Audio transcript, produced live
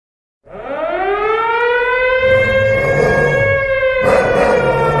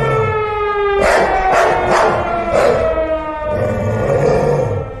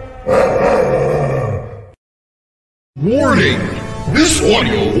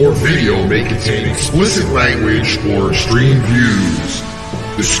audio or video may contain explicit language or extreme views.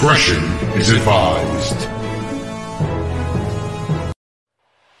 Discretion is advised.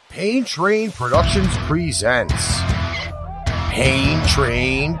 Pain Train Productions presents Pain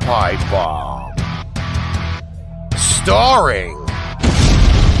Train Pipebomb, starring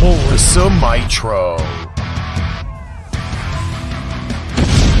Melissa Mitro,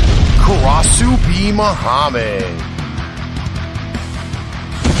 Karasu B. Muhammad,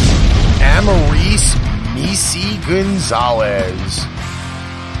 Amaris Misi Gonzalez,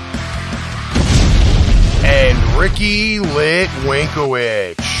 and Ricky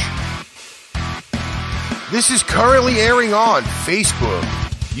Litwinkowicz. This is currently airing on Facebook,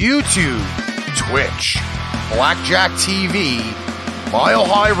 YouTube, Twitch, Blackjack TV,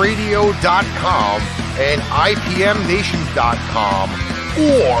 MileHighRadio.com, and IPMNation.com,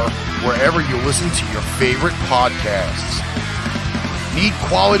 or wherever you listen to your favorite podcasts. Need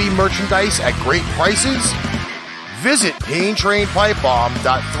quality merchandise at great prices? Visit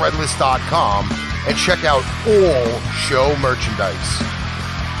PainTrainPipebomb.threadless.com and check out all show merchandise.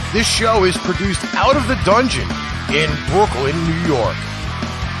 This show is produced out of the dungeon in Brooklyn, New York.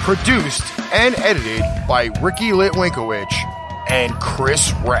 Produced and edited by Ricky Litwinkowicz and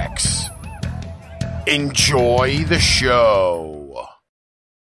Chris Rex. Enjoy the show.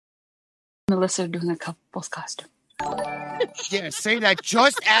 Melissa doing a couple's costume. Yeah, say that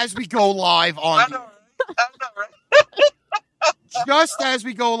just as we go live on. I know, right? Just as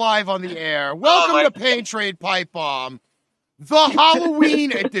we go live on the air. Welcome to Pain Train Pipebomb, the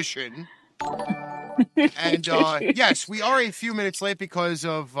Halloween edition. And yes, we are a few minutes late because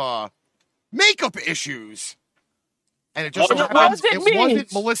of makeup issues. And it just so happens it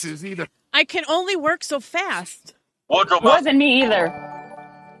wasn't Melissa's either. I can only work so fast. It wasn't me either.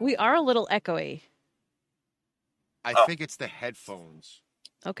 We are a little echoey. I think it's the headphones.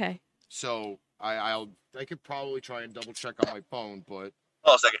 Okay. So I could probably try and double check on my phone, but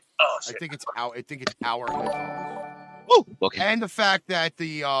Oh, a second. Oh, shit. I think it's our headphones. Woo! Okay. And the fact that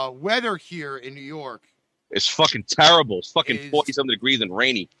the weather here in New York It's fucking terrible. It's fucking 40-something degrees and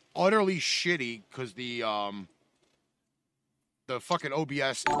rainy. utterly shitty because the fucking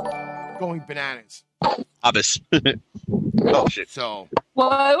OBS is going bananas. Abyss. Oh, shit. So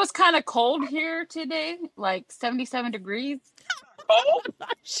Well, it was kind of cold here today, like 77 degrees. Cold?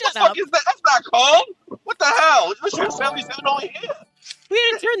 Shut the up. fuck is that? That's not cold. What the hell? It's 77 only here. We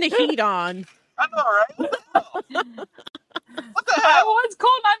had to turn the heat on. I know, right? What the I hell? was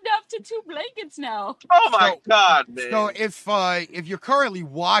cold. I'm down to 2 blankets now. Oh, my God, man. so if you're currently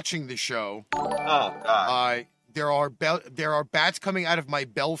watching the show, Oh, God. there are bats coming out of my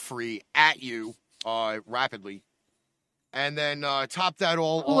belfry at you rapidly. And then top that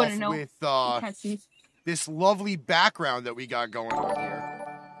all Oh, I off don't know. with I can't see. this lovely background that we got going on here.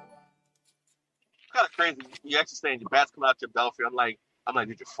 It's kind of crazy. You actually saying your bats come out your belfry. I'm like,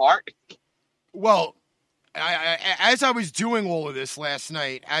 did you fart? Well, I as I was doing all of this last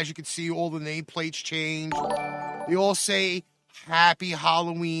night, as you can see, all the nameplates change. They all say Happy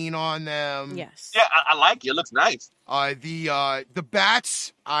Halloween on them. Yes. Yeah, I like it. It looks nice. The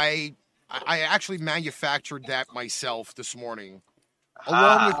bats, I actually manufactured that myself this morning,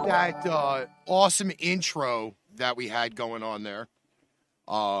 along with that awesome intro that we had going on there.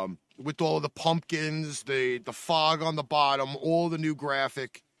 With all the pumpkins, the fog on the bottom, all the new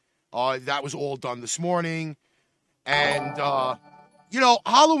graphic. That was all done this morning. And,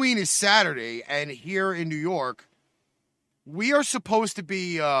 Halloween is Saturday, and here in New York, we are supposed to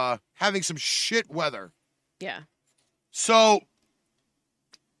be having some shit weather. Yeah. So,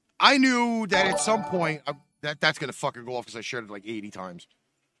 I knew that at some point, that's going to fucking go off because I shared it like 80 times.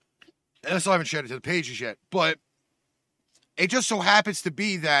 And I still haven't shared it to the pages yet. But it just so happens to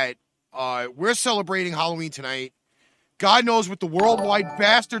be that we're celebrating Halloween tonight. God knows what the worldwide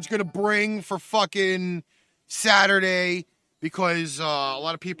bastard's going to bring for fucking Saturday because a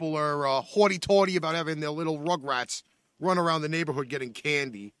lot of people are haughty-taughty about having their little rugrats run around the neighborhood getting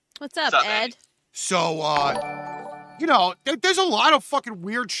candy. What's up, What's up, Ed? So, there's a lot of fucking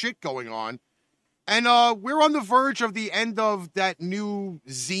weird shit going on. And we're on the verge of the end of that new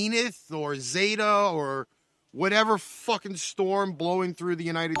Zenith or Zeta or whatever fucking storm blowing through the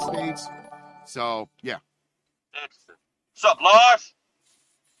United States. So, yeah. Interesting. What's up, Lars?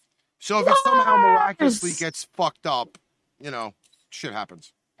 So if it somehow miraculously gets fucked up, shit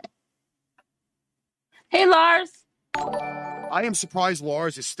happens. Hey, Lars. I am surprised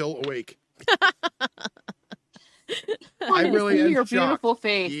Lars is still awake. I wanted to really see am your shocked. beautiful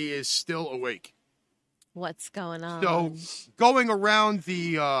face. He is still awake. What's going on? So going around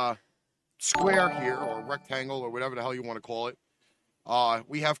the square here, or rectangle, or whatever the hell you want to call it,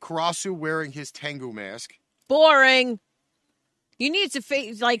 We have Karasu wearing his Tengu mask. Boring. You need to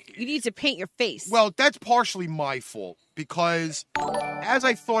paint your face. Well, that's partially my fault because as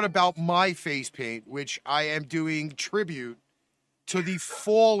I thought about my face paint, which I am doing tribute to the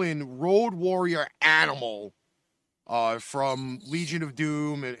fallen road warrior animal from Legion of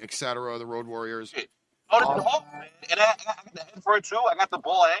Doom, etc., the Road Warriors. Oh, the dog, man. And I got the head for it, too. I got the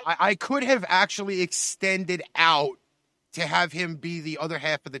ball head. I could have actually extended out to have him be the other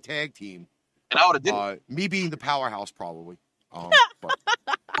half of the tag team. And I would have did it. Me being the powerhouse, probably. But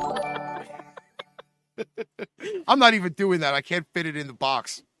I'm not even doing that. I can't fit it in the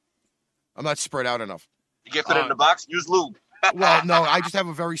box. I'm not spread out enough. You can't fit it in the box? Use lube. Well, no, I just have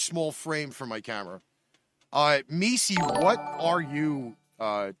a very small frame for my camera. Misi, what are you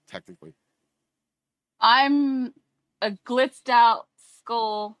technically? I'm a glitzed out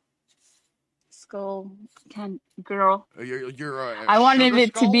skull girl. You're I wanted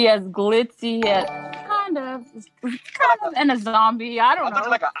it skull? to be as glitzy as kind of, and a zombie. I don't know.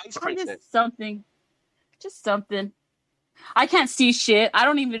 Like an ice princess. Just something. I can't see shit. I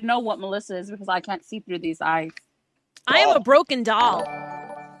don't even know what Melissa is because I can't see through these eyes. I am a broken doll.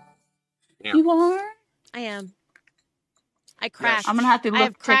 Yeah. You are? I am. I cracked. I'm gonna have to I have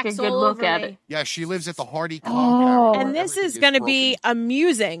take a cracks good all look over at me. it. Yeah, she lives at the Hardy compound. And this Everything is going to be broken.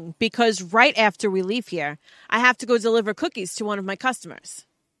 amusing because right after we leave here, I have to go deliver cookies to one of my customers.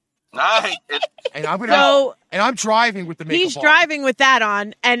 Nice. And I'm gonna. So And I'm driving with the makeup he's on. driving with that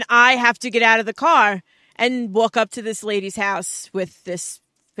on, and I have to get out of the car and walk up to this lady's house with this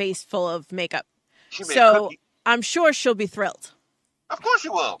face full of makeup. She made So cookies. I'm sure she'll be thrilled. Of course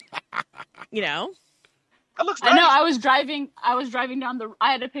you will. You know? That looks I nice. know. I was driving down the.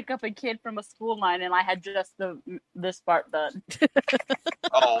 I had to pick up a kid from a school line, and I had just this part done.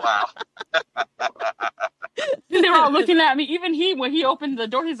 Oh, wow. They were all looking at me. Even when he opened the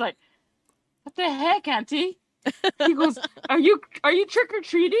door, he's like, "What the heck, Auntie?" He goes, "Are you trick or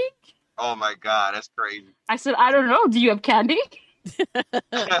treating?" Oh, my God. That's crazy. I said, "I don't know. Do you have candy?"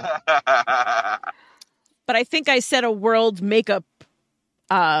 But I think I set a world makeup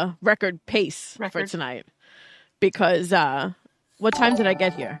record pace for tonight. Because what time did I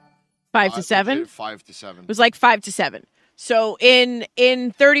get here? 5 to 7? 5 to 7. It was like 5 to 7. So in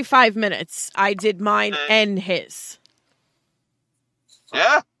 35 minutes, I did mine and his.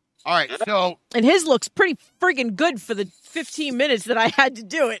 Yeah. All right, so And his looks pretty friggin' good for the 15 minutes that I had to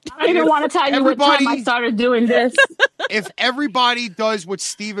do it. I don't even want to tell you what time I Everybody- started doing this. if everybody does what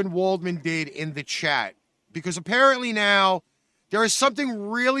Stephen Waldman did in the chat, because apparently now there is something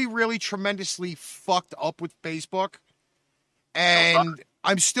really, really tremendously fucked up with Facebook, and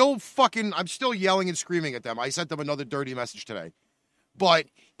I'm still yelling and screaming at them. I sent them another dirty message today. But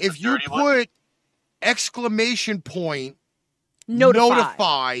if you put exclamation point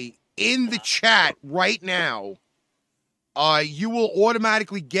notify in the chat right now, you will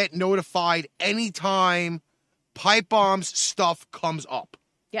automatically get notified anytime Pipebomb's stuff comes up.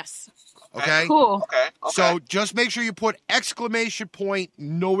 Yes. Okay? Cool. Okay. So just make sure you put exclamation point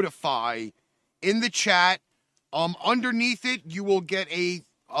notify in the chat. Underneath it, you will get a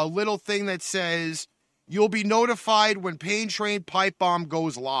little thing that says you'll be notified when Pain Train Pipe Bomb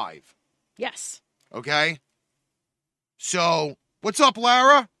goes live. Yes. Okay? So, what's up,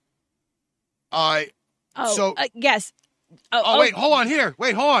 Lara? Yes. Wait, hold on here.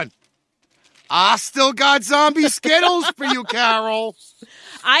 Wait, hold on. I still got zombie Skittles for you, Carol.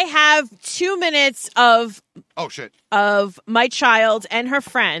 I have 2 minutes of shit of my child and her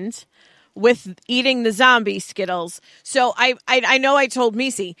friend with eating the zombie Skittles. So I know I told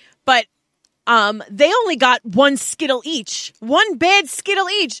Misi, but they only got one Skittle each, one bad Skittle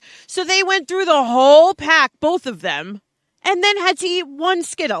each. So they went through the whole pack, both of them, and then had to eat one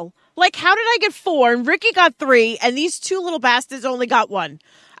Skittle. Like, how did I get 4 and Ricky got 3 and these 2 little bastards only got 1?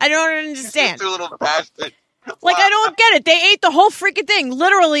 I don't understand. 2 little bastards. Like, I don't get it. They ate the whole freaking thing.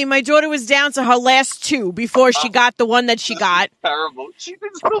 Literally, my daughter was down to her last 2 before she got the one that she got. Terrible. She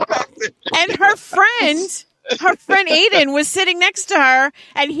didn't go back there. And her friend Aiden was sitting next to her,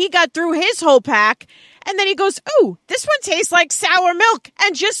 and he got through his whole pack. And then he goes, "Ooh, this one tastes like sour milk,"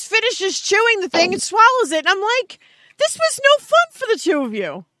 and just finishes chewing the thing and swallows it. And I'm like, this was no fun for the 2 of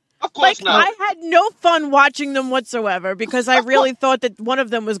you. Of course not. I had no fun watching them whatsoever because I really thought that one of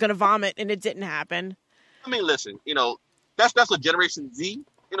them was going to vomit, and it didn't happen. I mean, listen, that's a Generation Z.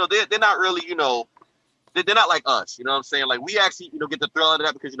 They're not really, they're not like us. You know what I'm saying? Like, we actually, get the thrill out of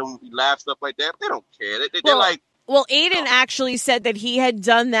that because, we laugh, stuff like that. They don't care. They're like... Well, Aiden actually said that he had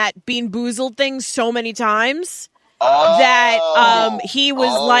done that Bean Boozled thing so many times that he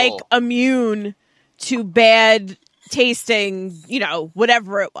was like immune to bad tasting,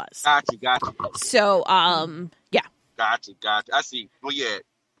 whatever it was. Gotcha. So, yeah. Gotcha. I see. Well, yeah,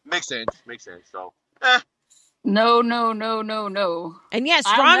 makes sense. So, No. And yes,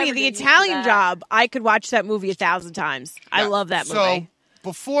 I'll Ramy, never the get used to Italian that. Job. I could watch that movie 1,000 times. I Yeah. love that So movie.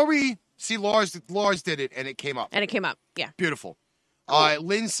 before we see Lars did it, and it came up. Yeah. Beautiful.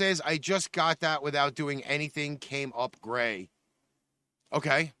 Lynn says, I just got that without doing anything, came up gray.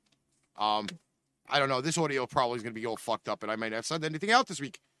 Okay. I don't know. This audio probably is going to be all fucked up, and I might not send anything out this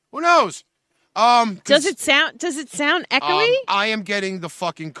week. Who knows? Does it sound echoey? I am getting the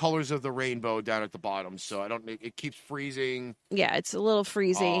fucking colors of the rainbow down at the bottom, so it keeps freezing. Yeah, it's a little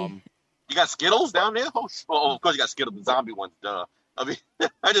freezy. you got Skittles down there? Oh, of course you got Skittles, the zombie ones. Duh. I mean,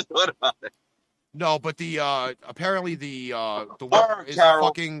 I just thought about it. No, but the apparently the weather Word, is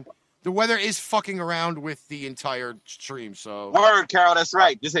Carol. the weather is fucking around with the entire stream. So Word, Carol, that's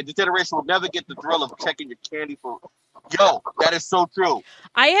right. This generation will never get the thrill of checking your candy for. Yo, that is so true.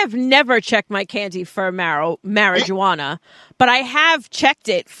 I have never checked my candy for marijuana, but I have checked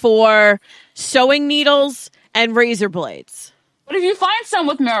it for sewing needles and razor blades. But if you find some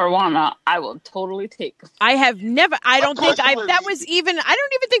with marijuana, I will totally take them. I have never. I don't think I don't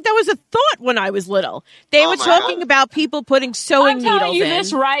even think that was a thought when I was little. They were talking about people putting sewing I'm telling needles you in.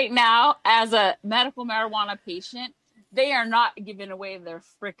 this right now, as a medical marijuana patient, they are not giving away their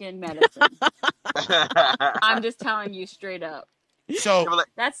freaking medicine. I'm just telling you straight up. So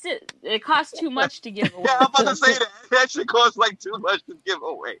That's it. It costs too much to give away. Yeah, I'm about to say that. That should cost like too much to give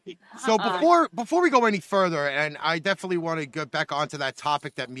away. So before we go any further, and I definitely want to get back onto that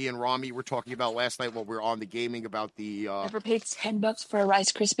topic that me and Ramy were talking about last night while we were on the gaming about the Ever paid $10 for a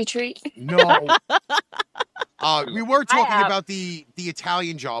Rice Krispie treat? no. We were talking have. about the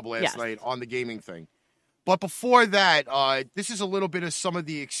Italian Job last Yes. night on the gaming thing. But before that, this is a little bit of some of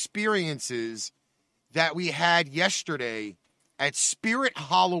the experiences that we had yesterday at Spirit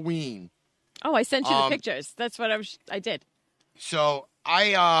Halloween. Oh, I sent you the pictures. That's what I did. So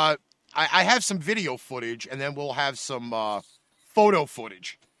I have some video footage, and then we'll have some photo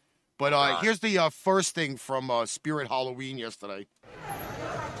footage. But here's the first thing from Spirit Halloween yesterday.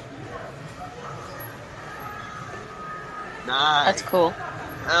 Nice. That's cool.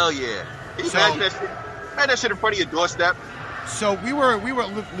 Hell yeah. Can you imagine that shit? Imagine that shit in front of your doorstep. So we were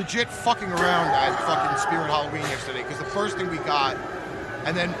legit fucking around at fucking Spirit Halloween yesterday because the first thing we got,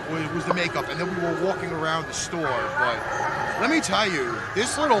 and then was the makeup, and then we were walking around the store. But let me tell you,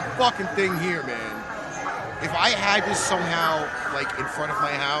 this little fucking thing here, man. If I had this somehow like in front of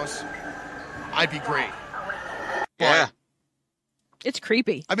my house, I'd be great. But, Yeah. It's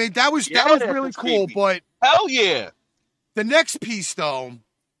creepy. I mean, that was Yeah, really it's cool. creepy. But Hell yeah. the next piece, though,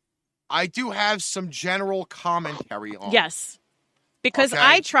 I do have some general commentary on. Yes. Because Okay.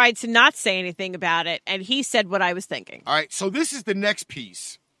 I tried to not say anything about it, and he said what I was thinking. All right, so this is the next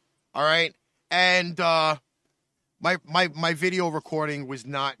piece. All right, and my video recording was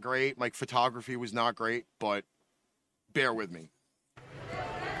not great. My photography was not great, but bear with me.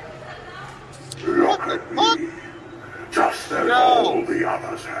 Look at me, just as all the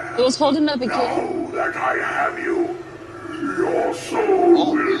others have. It was holding up a kid. Now that I have you, your soul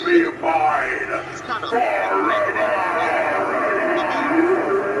will be mine It's kind of.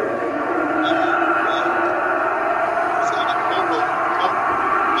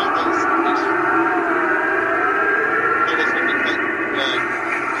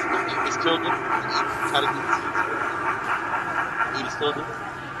 Children, eat his children.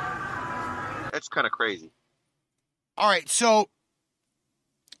 That's kind of crazy. All right, so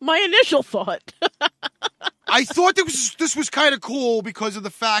My initial thought. I thought this was kind of cool because of the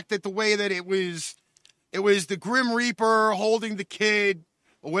fact that the way that it was the Grim Reaper holding the kid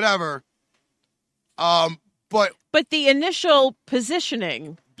or whatever. But the initial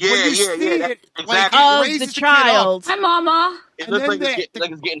positioning when you see it, Exactly. like, of raises the kid up, child. Hi, Mama. It and looks then like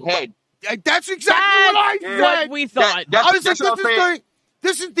it's getting head. that's exactly what I That's said. what we thought. I was like,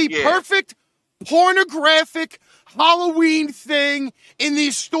 this is the perfect pornographic Halloween thing in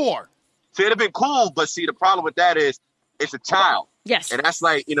the store. See, it'd have been cool, but see, the problem with that is it's a child, Yes. and that's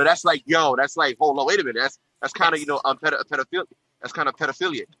like, hold on, wait a minute, that's kind of pedophilia. That's kind of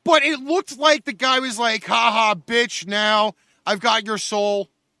pedophilia. But it looked like the guy was like, haha, bitch, now I've got your soul.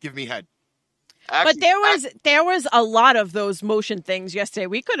 Give me head. But there was a lot of those motion things yesterday.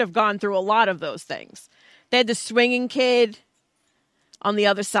 We could have gone through a lot of those things. They had the swinging kid on the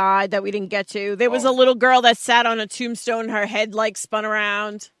other side that we didn't get to. There was a little girl that sat on a tombstone. Her head like spun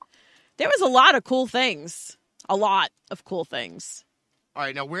around. There was a lot of cool things. A lot of cool things. All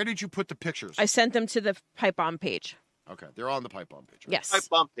right, now where did you put the pictures? I sent them to the Pipebomb page. Okay, they're on the Pipebomb page. Right? Yes. Pipe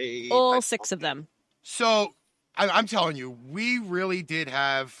bumpy. All Pipe 6 of them. So I'm telling you, we really did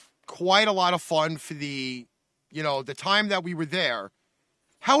have quite a lot of fun for the time that we were there.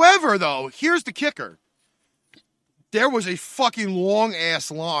 However, though, here's the kicker. There was a fucking long-ass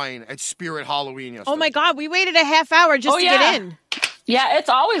line at Spirit Halloween yesterday. Oh, my God. We waited a half hour just to get in. Yeah, it's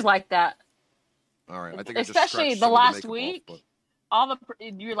always like that. All right. I think especially the last week. All the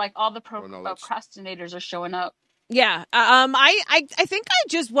that's... procrastinators are showing up. Yeah. I think I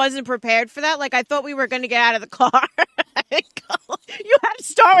just wasn't prepared for that. Like, I thought we were going to get out of the car. You had to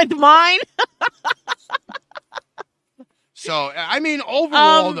start with mine. So, I mean,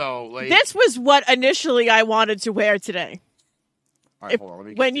 overall, though, like... This was what initially I wanted to wear today. All right, hold on. Let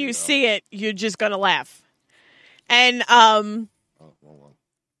me when you see it, you're just going to laugh. And, hold on.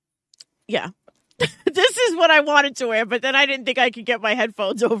 Yeah. This is what I wanted to wear, but then I didn't think I could get my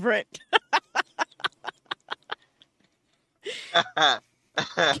headphones over it.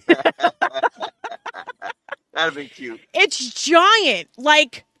 That'd be cute. It's giant.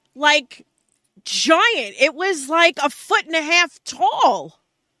 Like... giant. It was like 1.5 feet tall.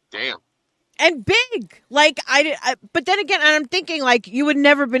 Damn. And big. Like but then again, I'm thinking like you would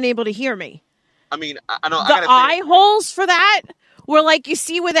never been able to hear me. I mean, I know the eye holes for that were like, you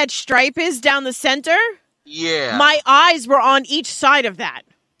see where that stripe is down the center? Yeah. My eyes were on each side of that.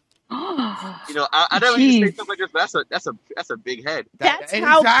 I never used to say something like this, but that's a big head.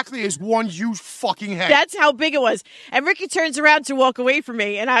 Exactly is one huge fucking head. That's how big it was. And Ricky turns around to walk away from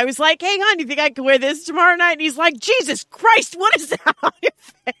me, and I was like, "Hey, hon, you think I can wear this tomorrow night?" And he's like, "Jesus Christ, what is that on your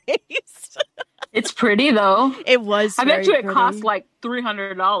face?" It's pretty though. It was. I bet you it pretty. cost like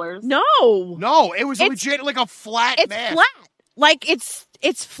 $300. No, it was legit like a flat. It's mask. flat. Like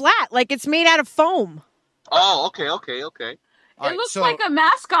it's flat. Like it's made out of foam. Oh, okay. It looks like a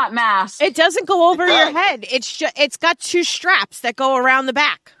mascot mask. It doesn't go over your head. It's got 2 straps that go around the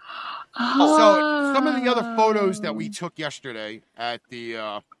back. So some of the other photos that we took yesterday at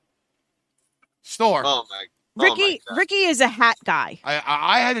the store. Oh my! Ricky is a hat guy.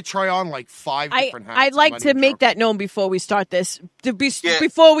 I had to try on like 5 different hats. I'd like to make that known before we start this.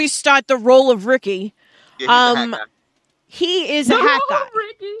 Before we start the role of Ricky. Yeah, he is a hat guy.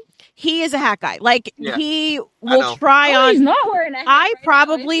 Ricky. He is a hat guy. Like, he I will know. try on. He's not wearing a hat I right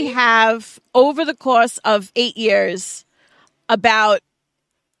probably now, is he? have, over the course of 8 years, about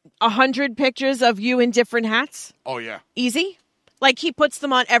 100 pictures of you in different hats. Oh, yeah. Easy. Like, he puts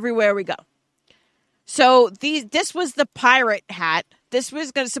them on everywhere we go. So, this was the pirate hat. This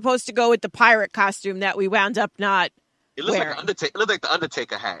was supposed to go with the pirate costume that we wound up not It looks wearing. it looked like the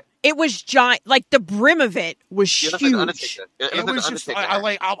Undertaker hat. It was giant. Like, the brim of it was It huge. looks like the Undertaker. It was just. I'll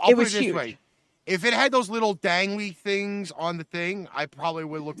It put it was this huge. way: if it had those little dangly things on the thing, I probably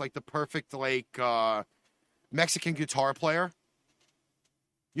would look like the perfect Mexican guitar player.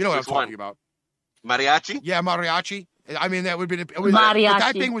 You know what Which I'm talking one? about? Mariachi? Yeah, mariachi. I mean, that would be. Mariachi. But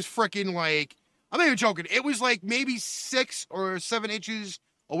that thing was freaking like. I'm not even joking. It was like maybe 6 or 7 inches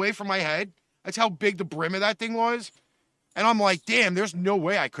away from my head. That's how big the brim of that thing was. And I'm like, damn, there's no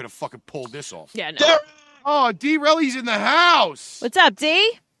way I could have fucking pulled this off. Yeah, no. Oh, D. Relly's in the house. What's up,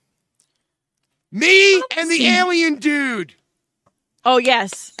 D? Me and the alien dude. Oh,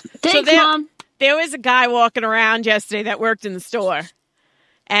 yes. Thanks, there, Mom. There was a guy walking around yesterday that worked in the store.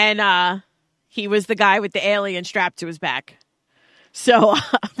 And he was the guy with the alien strapped to his back. So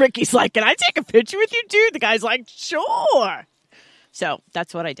Ricky's like, "Can I take a picture with you, dude?" The guy's like, "Sure." So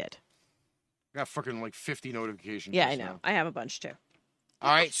that's what I did. I got freaking like 50 notifications. Yeah, I know. I have a bunch too.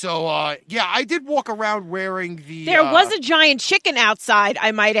 All right, so yeah, I did walk around wearing the. There was a giant chicken outside,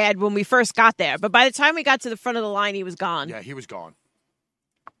 I might add, when we first got there. But by the time we got to the front of the line, he was gone. Yeah, he was gone.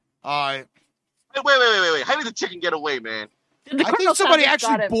 Wait. How did the chicken get away, man? I think somebody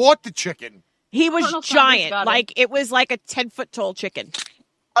actually bought the chicken. He was Colonel Sanders giant. got him. Like, it was like a 10-foot-tall chicken.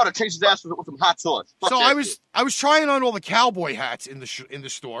 I would have changed his ass with some hot sauce. Fuck So that shit. I was trying on all the cowboy hats in the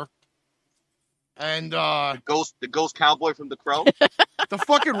store, and the ghost cowboy from The Crow. the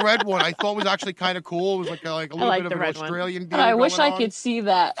fucking red one I thought was actually kind of cool. It was like a little like bit the of an red one. Australian deal. I wish going I on. could see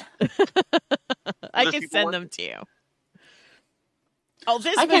that. I Those can people send work- them to you. Oh,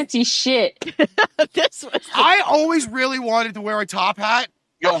 this I was, can't see shit. this was. I always really wanted to wear a top hat.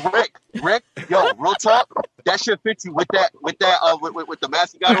 Yo, Rick, real talk. That should fit you with the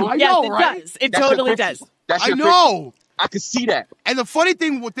mask you got on. I Yes, know, it right? does. It That shit totally fits you. does. That I shit fit you. know. I could see that. And the funny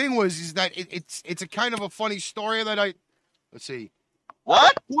thing is that it's a kind of a funny story that let's see.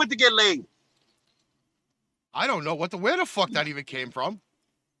 What? Who went to get laid? I don't know where the fuck that even came from.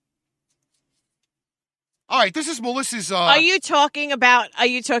 All right, this is Melissa's. Are you talking about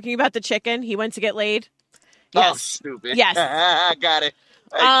the chicken? He went to get laid? Oh, Yes. stupid. Yes. I got it.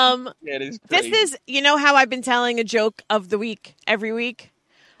 That is This crazy. is, you know how I've been telling a joke of the week every week?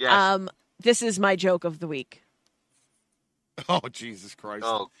 Yes. This is my joke of the week. Oh, Jesus Christ.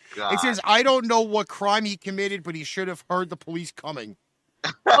 Oh God. It says, I don't know what crime he committed, but he should have heard the police coming.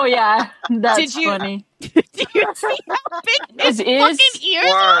 Oh yeah, that's Did you- funny. Do you see how big his His ears? fucking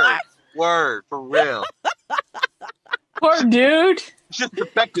ears are? Word, for real. Poor dude. It's just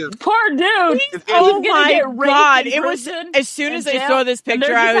effective. Poor dude. It's Oh gonna my get raped God. in It was, prison as soon and as I jail, saw this and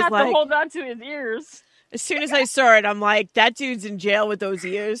picture, they I just was have like, to hold on to his ears. as soon as I saw it, I'm like, that dude's in jail with those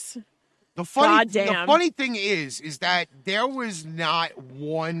ears. The Goddamn. funny thing is that there was not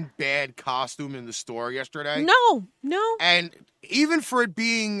one bad costume in the store yesterday. No. And even for it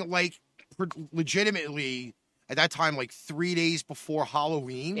being like legitimately at that time, like 3 days before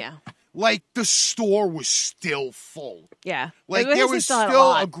Halloween, Yeah. like the store was still full. Yeah. Like It there was was still still a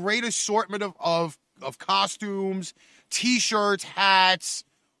a lot. great assortment of costumes, t-shirts, hats,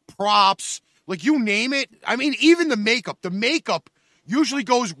 props, like you name it. I mean, even the makeup. The makeup usually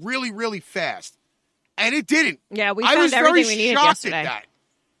goes really, really fast. And it didn't. Yeah, we I found was very everything we needed shocked yesterday. at that.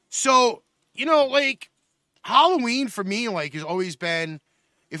 So, you know, like Halloween for me, like, has always been,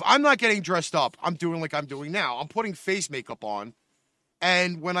 if I'm not getting dressed up, I'm doing like I'm doing now. I'm putting face makeup on.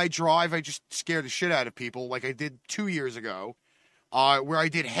 And when I drive, I just scare the shit out of people like I did 2 years ago, where I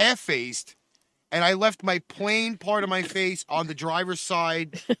did half-faced, and I left my plain part of my face on the driver's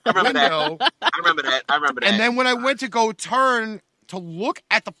side I remember window. that. I remember that. And then when I went to go turn to look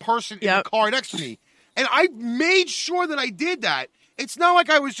at the person in the car next to me, and I made sure that I did that. It's not like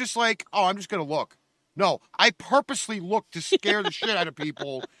I was just like, oh, I'm just going to look. No, I purposely looked to scare the shit out of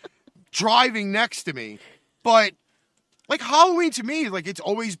people driving next to me. But like Halloween to me, like it's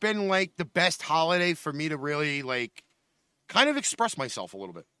always been like the best holiday for me to really like kind of express myself a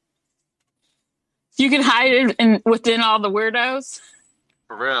little bit. You can hide it within all the weirdos.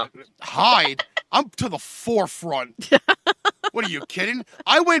 For real. Hide? I'm to the forefront. What are you kidding?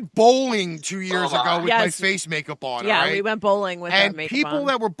 I went bowling 2 years ago with my Yes. face makeup on. Yeah, all right? we went bowling with And our makeup people on.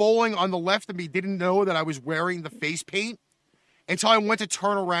 that were bowling on the left of me didn't know that I was wearing the face paint until I went to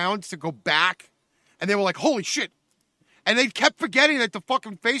turn around to go back, and they were like, "Holy shit!" And they kept forgetting that the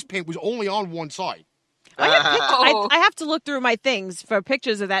fucking face paint was only on one side. Oh. I have to look through my things for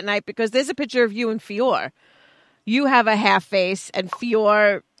pictures of that night because there's a picture of you and Fior. You have a half face, and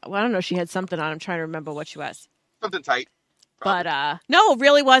Fior, well, I don't know, she had something on. I'm trying to remember what she was. Something tight. But no, it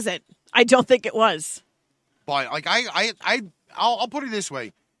really wasn't. I don't think it was. But like I'll put it this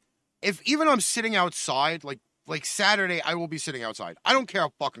way: if even I'm sitting outside, like Saturday, I will be sitting outside. I don't care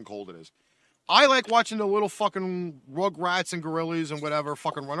how fucking cold it is. I like watching the little fucking rugrats and gorillas and whatever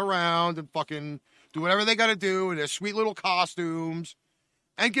fucking run around and fucking do whatever they got to do in their sweet little costumes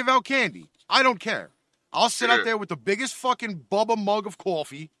and give out candy. I don't care. I'll sit out there with the biggest fucking Bubba mug of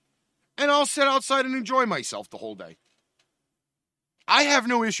coffee and I'll sit outside and enjoy myself the whole day. I have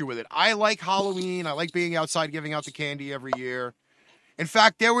no issue with it. I like Halloween. I like being outside giving out the candy every year. In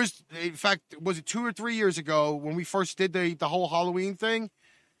fact, was it 2 or 3 years ago when we first did the whole Halloween thing?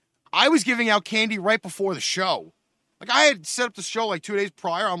 I was giving out candy right before the show. Like I had set up the show like 2 days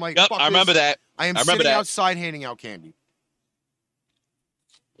prior. I'm like, Yep, fuck I remember this. that. I am remember sitting that. outside handing out candy.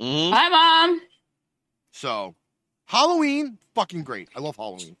 Mhm. Hi, Mom. So, Halloween, fucking great. I love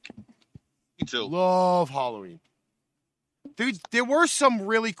Halloween. Me too. Love Halloween. Dude, there were some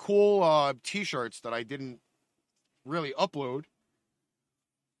really cool t-shirts that I didn't really upload,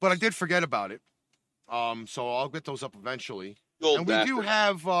 but I did forget about it. So I'll get those up eventually. You old And we do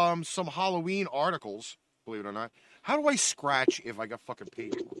bastard. have some Halloween articles, believe it or not. How do I scratch if I got fucking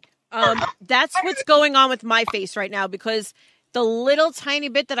paid? That's what's going on with my face right now because the little tiny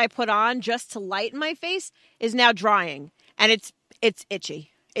bit that I put on just to lighten my face is now drying, and it's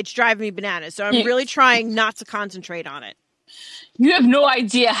itchy. It's driving me bananas. So I'm really trying not to concentrate on it. You have no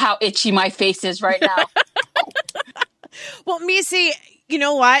idea how itchy my face is right now. Well, Missy, you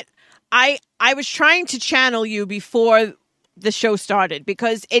know what? I was trying to channel you before the show started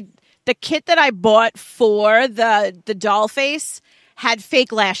because the kit that I bought for the doll face had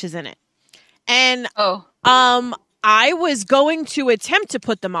fake lashes in it. And I was going to attempt to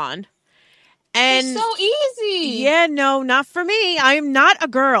put them on. And It's so easy. yeah, no, not for me. I am not a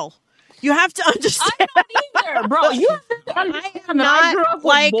girl. You have to understand. I'm not either, bro. You have to understand that I grew up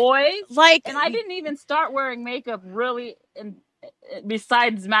with boys, and I didn't even start wearing makeup really,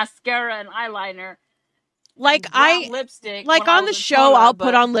 besides mascara and eyeliner. Like brown lipstick. Like when I on the was in show, Florida, I'll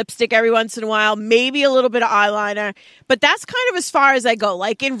put on lipstick every once in a while, maybe a little bit of eyeliner, but that's kind of as far as I go.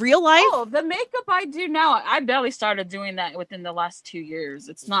 Like in real life, Oh, the makeup I do now, I barely started doing that within the last 2 years.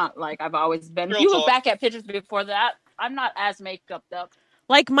 It's not like I've always been. If Real you talk. look back at pictures before that, I'm not as makeup up.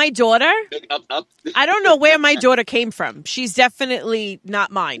 Like my daughter, Up. I don't know where my daughter came from. She's definitely not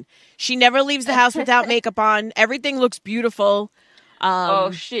mine. She never leaves the house without makeup on. Everything looks beautiful.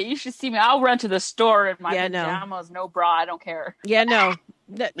 Oh shit! You should see me. I'll run to the store in my Yeah, no. pajamas, no bra. I don't care. Yeah, no.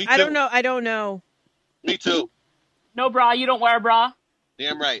 Me I don't too. know. I don't know. Me too. No bra. You don't wear a bra.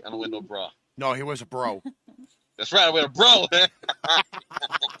 Damn right. I don't wear no bra. No, he was a bro. That's right. I wear a bro.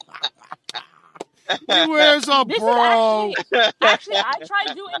 He wears a This bro. is actually, I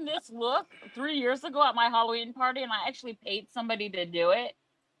tried doing this look 3 years ago at my Halloween party, and I actually paid somebody to do it.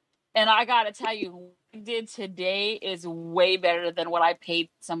 And I gotta tell you, what I did today is way better than what I paid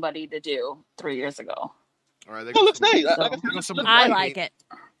somebody to do 3 years ago. All right, It looks nice. I like it.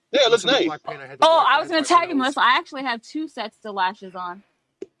 Yeah, it looks nice. Oh, I was gonna tell you, Melissa. I actually have 2 sets of lashes on.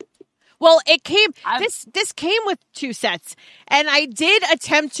 Well, it came. I'm- This came with 2 sets, and I did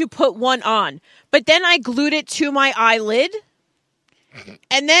attempt to put one on, but then I glued it to my eyelid,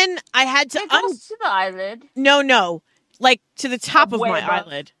 and then I had to It goes to the eyelid. No, like to the top of Way my above.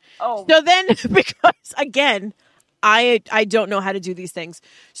 eyelid. Oh, So then, because again, I don't know how to do these things.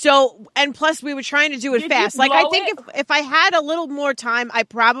 So, and plus we were trying to do it Did you fast. Like I blow think it? if I had a little more time, I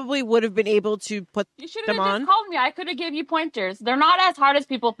probably would have been able to put you should them have just on. called me. I could have gave you pointers. They're not as hard as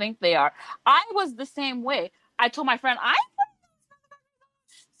people think they are. I was the same way. I told my friend, I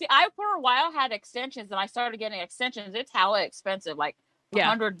for a while had extensions, and I started getting extensions. It's hella expensive, like Yeah.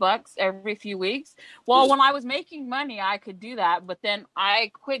 $100 every few weeks. Well, when I was making money, I could do that, but then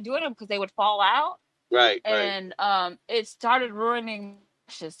I quit doing them because they would fall out. Right. And it started ruining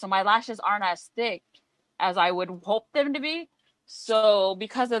lashes. So my lashes aren't as thick as I would hope them to be. So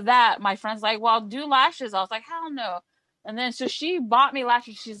because of that, my friend's like, well, do lashes. I was like, hell no. And then so she bought me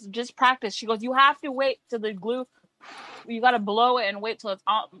lashes. She's just practiced. She goes, you have to wait till the glue, you got to blow it and wait till it's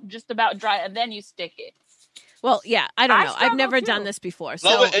just about dry, and then you stick it. Well, yeah, I don't I know. I've struggle never too. done this before.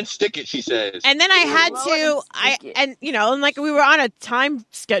 Blow So it and stick it, she says. and then I had Blow it to and stick it. and and like we were on a time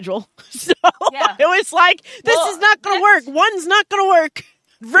schedule. So Yeah. it was like this Well, is not going to work. One's not going to work.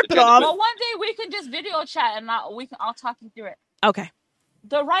 Rip it off. Well, one day we can just video chat and I'll talk you through it. Okay.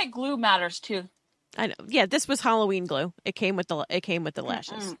 The right glue matters too. I know. Yeah, this was Halloween glue. It came with the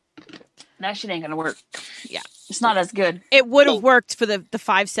lashes. That shit ain't gonna work. Yeah. It's not as good. It would have worked for the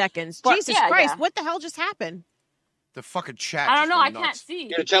 5 seconds. But, Jesus yeah, Christ, yeah. what the hell just happened? The fucking chat. I don't just know. I went can't nuts. see.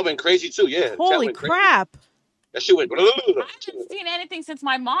 Yeah, the chat went crazy too. Yeah. the chat Holy went crazy. crap. That shit went. I haven't seen anything since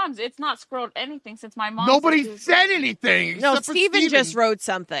my mom's. It's not scrolled anything since my mom's. Nobody said anything. No, except for Steven just wrote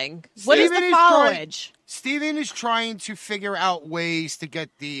something. What is the Steven is trying- followage? Steven is trying to figure out ways to get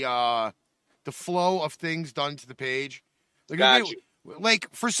the flow of things done to the page. Like, Got you. Like,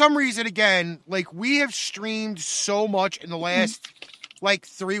 for some reason, again, like, we have streamed so much in the last, like,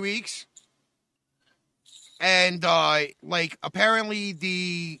 3 weeks. And, like, apparently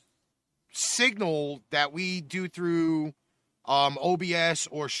the signal that we do through OBS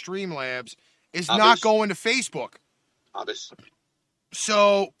or Streamlabs is not Obvious. going to Facebook. Obvious.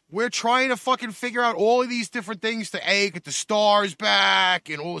 So we're trying to fucking figure out all of these different things to get the stars back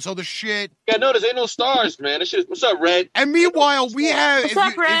and all this other shit. Yeah, no, there ain't no stars, man. That shit. What's up, Red? And meanwhile, we have What's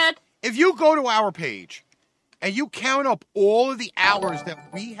up, Red? if you go to our page and you count up all of the hours that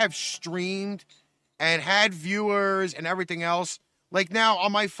we have streamed and had viewers and everything else, like now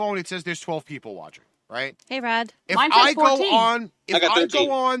on my phone it says there's 12 people watching, right? Hey, Rad. If Mine says I go 14. on, if I got I 13.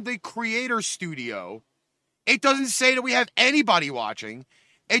 go on the creator studio, it doesn't say that we have anybody watching.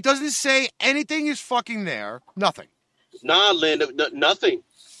 It doesn't say anything is fucking there. Nothing. Nah, Lynn, nothing.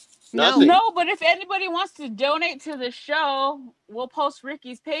 No. Nothing. No, but if anybody wants to donate to the show, we'll post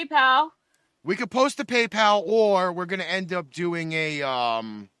Ricky's PayPal. We could post the PayPal, or we're gonna end up doing a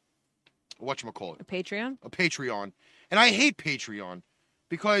whatchamacallit? A Patreon? A Patreon. And I hate Patreon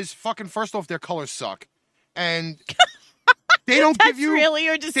because fucking first off, their colors suck, and they don't That's give you really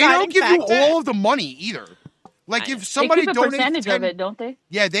your they deciding don't give factor? you all of the money either. Like if somebody they keep a donates percentage 10, of it, don't they?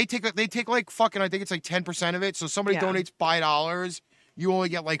 yeah, they take like fucking I think it's like 10% of it. So somebody Yeah. donates $5, you only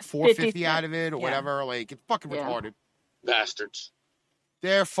get like $4.50 50 out of it or Yeah. whatever. Like it's fucking Yeah. retarded. Bastards.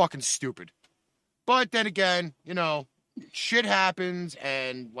 They're fucking stupid. But then again, you know, shit happens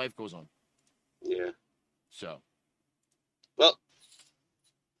and life goes on. Yeah. So, Well,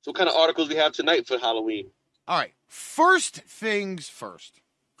 so what kind of articles we have tonight for Halloween? all right. First things first.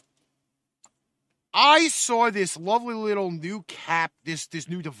 I saw this lovely little new cap, this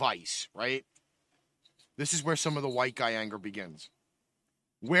new device, right? This is where some of the white guy anger begins.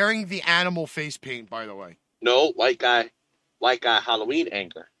 Wearing the animal face paint, by the way. No, white guy Halloween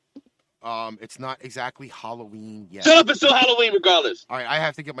anger. It's not exactly Halloween yet. Shut up, it's still Halloween regardless. All right, I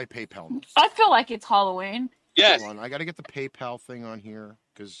have to get my PayPal. I feel like it's Halloween. Yes. Hold on, I got to get the PayPal thing on here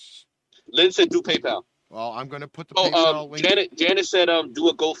because. Lynn said do PayPal. Well, I'm gonna put the PayPal link. Janet said do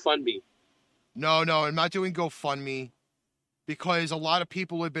a GoFundMe. No, I'm not doing GoFundMe because a lot of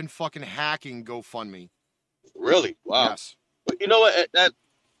people have been fucking hacking GoFundMe. Really? Wow. Yes. But you know what?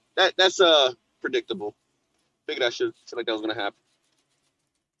 That's predictable. Figured that shit like that was gonna happen.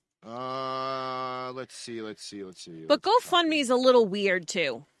 Let's see. But GoFundMe is a little weird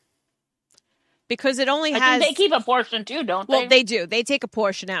too, because it only I has. think they keep a portion too, don't they? Well, they do. They take a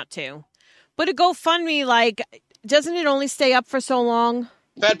portion out too. But a GoFundMe, like, doesn't it only stay up for so long?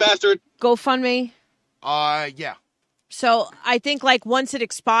 Fat bastard. GoFundMe. Yeah. So I think like once it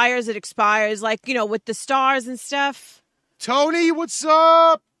expires. Like, you know, with the stars and stuff. Tony, what's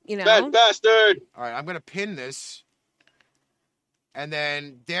up? You know. Fat bastard. All right, I'm gonna pin this, and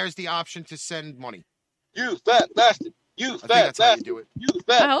then there's the option to send money. You fat bastard. You I think fat that's how you bastard. do it. You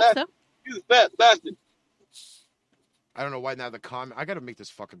fat I hope bastard. so. You fat bastard. I don't know why now the comment. I gotta make this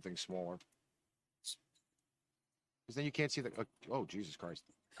fucking thing smaller. Because then you can't see the. Oh, Jesus Christ.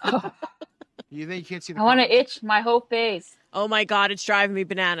 Then you can't see the. I want to comments. itch my whole face. Oh my God, it's driving me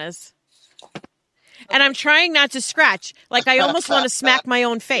bananas. And I'm trying not to scratch. Like I almost want to smack my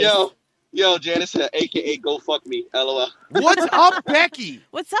own face. Yo, Janice said, AKA go fuck me. LOL. What's up, Becky?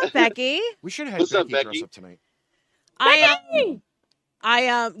 What's up, Becky? We should have had What's up, Becky Becky? dress up tonight. I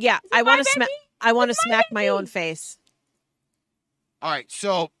want to smack. I want to smack my own face. All right,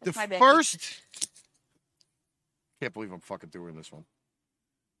 so the Hi, Becky. first. Can't believe I'm fucking doing this one.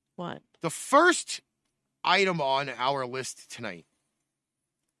 What? The first item on our list tonight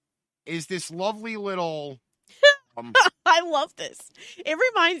is this lovely little. I love this. It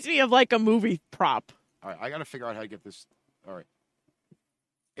reminds me of like a movie prop. All right, I got to figure out how to get this. All right.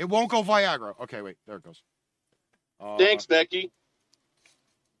 It won't go Viagra. Okay, wait. There it goes. Thanks, Becky.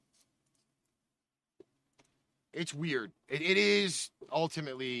 It's weird. It is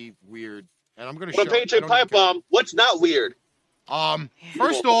ultimately weird. And I'm going to But show Patriot Pipebomb, what's not weird?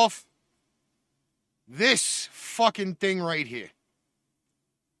 First off, this fucking thing right here.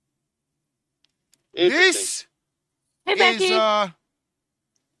 This Hey, Becky. is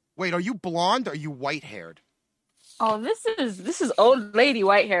wait, are you blonde or are you white haired? Oh, this is old lady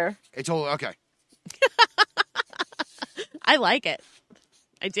white hair. It's all okay. I like it.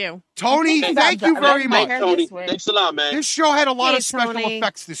 I do. Tony, I thank got you very my much. hair Tony, this way. thanks a lot, man. This show had a lot Hey, of special Tony.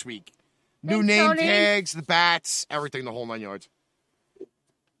 effects this week. New Thanks, name Tony. tags, the bats, everything, the whole 9 yards.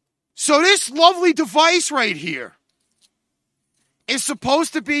 So this lovely device right here is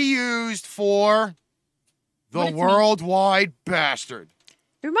supposed to be used for the What does it mean? worldwide bastard.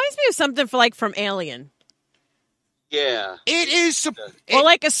 It reminds me of something from Alien. Yeah. It is Or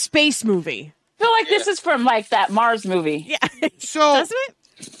like a space movie. I feel like this is from like that Mars movie. Yeah. so Doesn't it?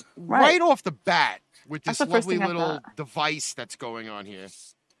 right off the bat with this That's the first lovely thing I little thought. device that's going on here.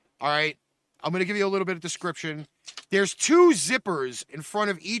 All right. I'm going to give you a little bit of description. There's 2 zippers in front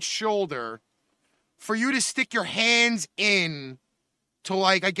of each shoulder for you to stick your hands in to,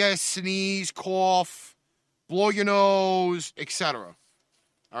 like, I guess, sneeze, cough, blow your nose, etc.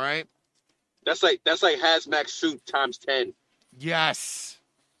 All right? That's like hazmat suit times 10. Yes.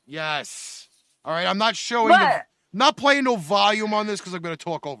 All right, I'm not showing But- not playing no volume on this because I'm going to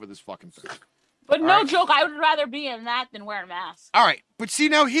talk over this fucking thing. But All no right. joke, I would rather be in that than wear a mask. All right, but see,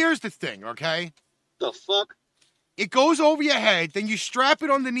 now here's the thing, okay? The fuck? It goes over your head, then you strap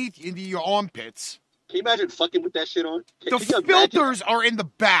it underneath into your armpits. Can you imagine fucking with that shit on? The Can you imagine? filters are in the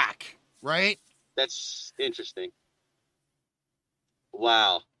back, right? That's interesting.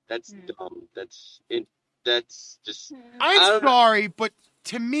 Wow. That's dumb. That's just I'm sorry, but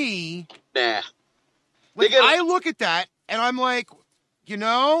to me, nah. like, They get- I look at that and I'm like, you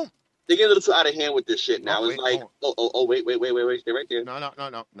know, They get a little too out of hand with this shit now. Oh, It's wait, like, wait, stay right there. no.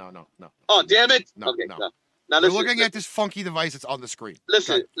 Oh, damn it! No, Okay, no. no. Now We're listen, looking at this funky device that's on the screen.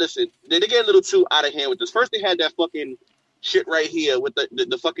 listen, Okay. listen. They get a little too out of hand with this. First, they had that fucking shit right here with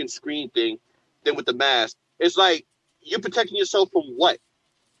the fucking screen thing. Then with the mask, it's like you're protecting yourself from what?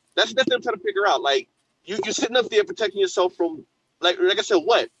 That's what I'm trying to figure out. Like you're sitting up there protecting yourself from like I said,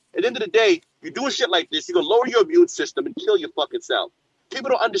 what? At the end of the day, you're doing shit like this. You're gonna lower your immune system and kill your fucking self. People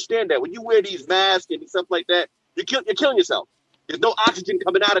don't understand that when you wear these masks and stuff like that, you're killing yourself. There's no oxygen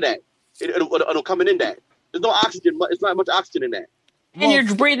coming out of that. It'll coming in that. There's no oxygen. It's not much oxygen in that. And Well,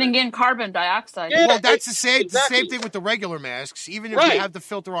 you're breathing in carbon dioxide. Yeah. well, that's the same Exactly. thing with the regular masks, even if Right. you have the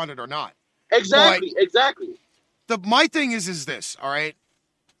filter on it or not. Exactly. My thing is this, all right?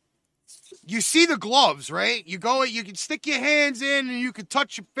 You see the gloves, right? You can stick your hands in and you can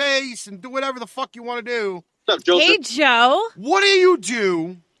touch your face and do whatever the fuck you want to do. What's up, Joseph? Hey, Joe. What do you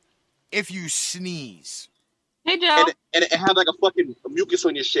do if you sneeze? Hey, Joe. and it have like a fucking mucus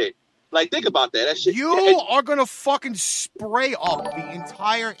on your shit. Like, think about that. That shit. You are gonna fucking spray up the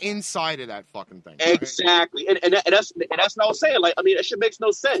entire inside of that fucking thing. Right? Exactly, and that's what I was saying. Like, I mean, that shit makes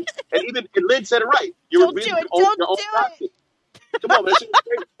no sense. And even Lynn said it right. You're Don't do revealing it. your own Don't do toxin. Come on, man. That shit is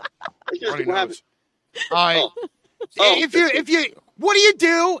crazy. That shit is Already what happened. knows. All right. Oh, If you, what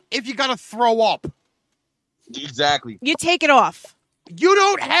do if you gotta throw up? Exactly. You take it off. You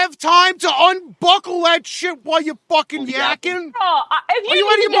don't have time to unbuckle that shit while you're fucking yakking. Oh, if Are you you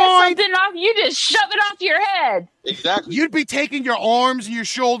out of need your to get mind? something off, you just shove it off your head. Exactly. You'd be taking your arms and your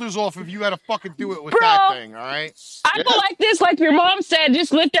shoulders off if you had to fucking do it with Bro. that thing, all right? I go like this, like your mom said,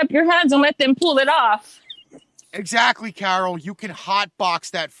 just lift up your hands and let them pull it off. Exactly, Carol. You can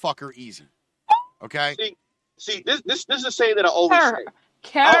hotbox that fucker easy. Okay? See, this is the saying that I always say.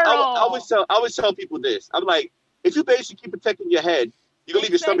 Carol. I always tell people this. I'm like, if you basically keep protecting your head, you're gonna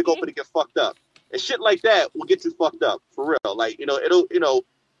leave your stomach open and get fucked up. And shit like that will get you fucked up. For real. Like, you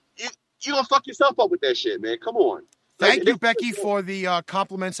gonna fuck yourself up with that shit, man. Come on. Thank you, Becky, for the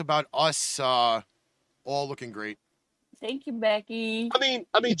compliments about us all looking great. Thank you, Becky. I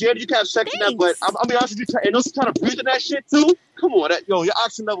mean, Jared, you can have sex in that, but Thanks. I'll be honest with you, and those trying to breathe in that shit too. Come on, your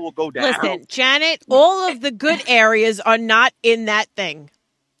oxygen level will go down. Listen, Janet, all of the good areas are not in that thing.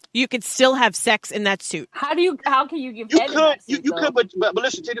 You could still have sex in that suit. How can you give You head in could, that you suit, could, but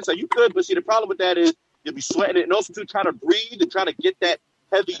listen, take this out. You could, but see, the problem with that is you'll be sweating it, and also too trying to breathe and trying to get that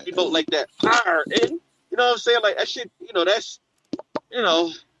heavy, like that fire in. You know what I'm saying? Like that shit. That's,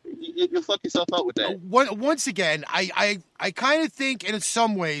 you fuck yourself up with that. Once again, I kind of think in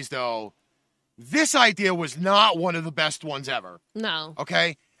some ways, though, this idea was not one of the best ones ever. No.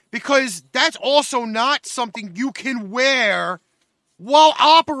 Okay? Because that's also not something you can wear while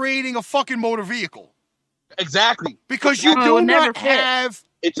operating a fucking motor vehicle. Exactly. Because you No, it do would never not fit. have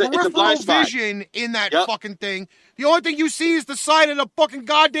It's a peripheral blind spot. vision in that Yep. fucking thing. The only thing you see is the side of the fucking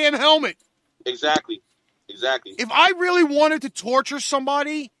goddamn helmet. Exactly. If I really wanted to torture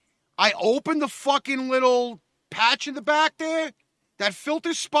somebody, I open the fucking little patch in the back there, that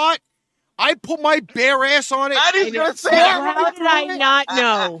filter spot. I put my bare ass on it. I didn't and gonna it say fart How did I not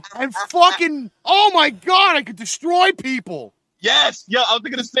know? and fucking, oh my God, I could destroy people. Yes. Yo, I was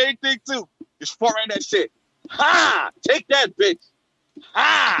thinking the same thing too. Just fart right in that shit. Ha! Take that, bitch.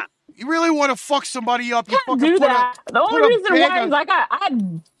 Ha! You really want to fuck somebody up? You Can't fucking do put that. The put only a reason bag why of- is like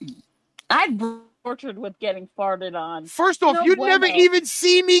I'd tortured with getting farted on. First off, No you'd bueno. never even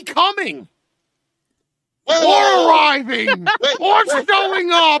see me coming Wait, or arriving or wait.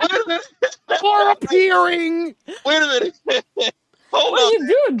 showing up Wait a minute. or appearing. Wait a minute. Hold What on. do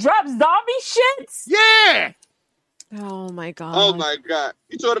you do? Drop zombie shits? Yeah. Oh my god. Oh my God.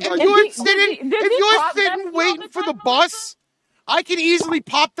 You talking about If If you're he- sitting, does he if you're pop that sitting all waiting the for the time? bus, I can easily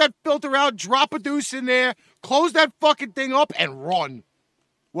pop that filter out, drop a deuce in there, close that fucking thing up, and run.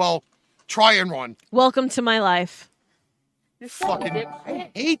 Well, try and run. Welcome to my life. Fucking,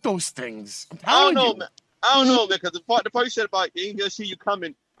 I hate those things. I'm I don't telling know, you. man. I don't know, man, because the part you said about you ain't gonna see you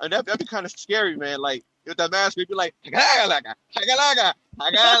coming, and that'd be kind of scary, man. Like with that mask, you'd be like, "Hagalaga, hagalaga,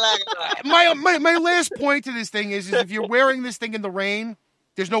 hagalaga." My last point to this thing is if you're wearing this thing in the rain,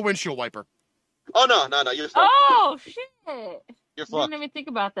 there's no windshield wiper. Oh no, you're fucked. Oh shit! You're Didn't fucked. even think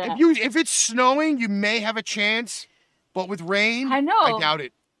about that. If it's snowing, you may have a chance, but with rain, I know. I doubt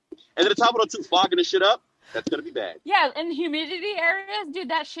it. And then the top of the two, fogging the shit up. That's gonna be bad. Yeah, in humidity areas, dude,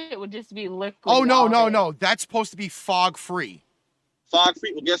 that shit would just be liquid. Oh no, all no, day. no! That's supposed to be fog free. Fog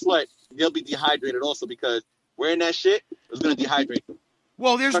free. Well, guess what? They'll be dehydrated also because wearing that shit is gonna dehydrate them.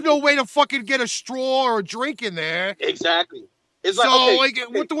 Well, there's no way to fucking get a straw or a drink in there. Exactly. It's So, like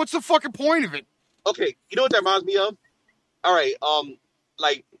okay, what's the fucking point of it? okay. You know what that reminds me of? All right.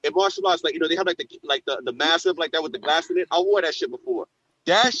 Like in martial arts, like they have like the mask up like that with the glass in it. I wore that shit before.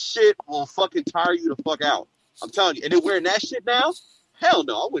 That shit will fucking tire you the fuck out. I'm telling you. And then wearing that shit now? Hell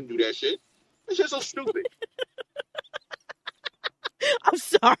no, I wouldn't do that shit. That shit's so stupid. I'm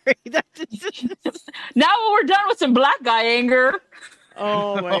sorry. Now we're done with some black guy anger.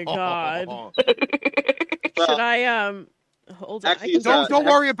 Oh my god. Should I hold on? Actually, it's, Don't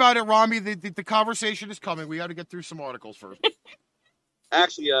worry about it, Ramy. The conversation is coming. We got to get through some articles first.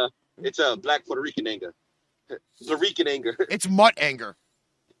 Actually, it's a black Puerto Rican anger. Puerto Rican anger. It's mutt anger.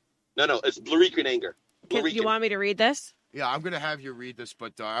 No, it's Puerto Rican anger. Do you want me to read this? Yeah, I'm gonna have you read this,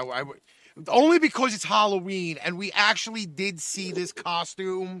 but only because it's Halloween and we actually did see this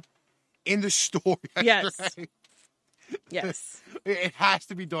costume in the store. Yes. yesterday. Yes. It has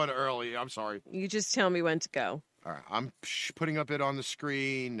to be done early. I'm sorry. You just tell me when to go. All right, I'm putting up it on the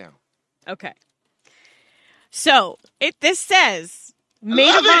screen now. Okay. So this says maid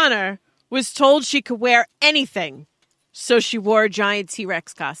love of it. honor was told she could wear anything, so she wore a giant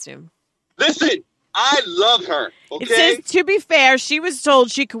T-Rex costume. Listen, I love her. Okay. It says, to be fair, she was told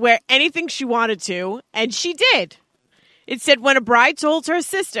she could wear anything she wanted to, and she did. It said when a bride told her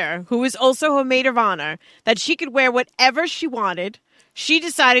sister, who was also her maid of honor, that she could wear whatever she wanted, she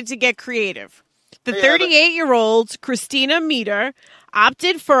decided to get creative. The 38-year-old Christina Meter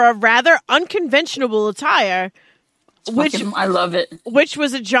opted for a rather unconventional attire, I love it. which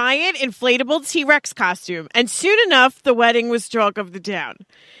was a giant inflatable T-Rex costume. And soon enough, the wedding was talk of the town.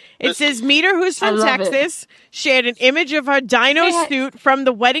 It says Meter, who's from Texas, shared an image of her dino suit from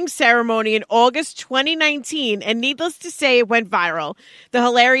the wedding ceremony in August 2019, and needless to say, it went viral. The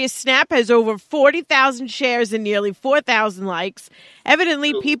hilarious snap has over 40,000 shares and nearly 4,000 likes.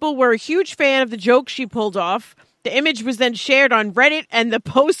 Evidently, people were a huge fan of the joke she pulled off. The image was then shared on Reddit, and the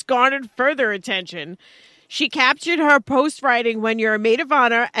post garnered further attention. She captured her post writing, "When you're a maid of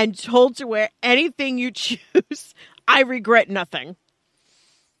honor and told to wear anything you choose, I regret nothing."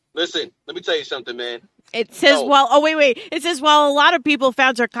 Listen, let me tell you something, man. It says, It says, while a lot of people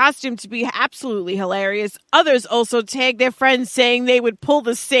found her costume to be absolutely hilarious, others also tagged their friends saying they would pull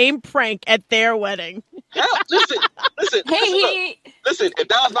the same prank at their wedding. Hell, listen. Listen, if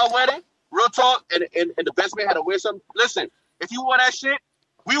that was my wedding, real talk, and the best man had to wear something, listen, if you wore that shit,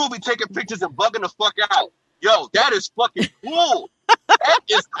 we will be taking pictures and bugging the fuck out. Yo, that is fucking cool. That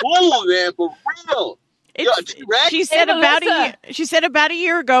is cool, man, for real. She said about a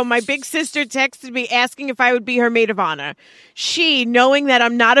year ago, my big sister texted me asking if I would be her maid of honor. She, knowing that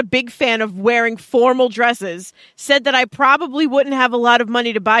I'm not a big fan of wearing formal dresses, said that I probably wouldn't have a lot of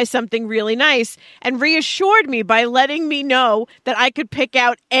money to buy something really nice, and reassured me by letting me know that I could pick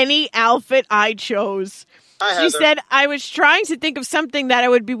out any outfit I chose. She said, I was trying to think of something that I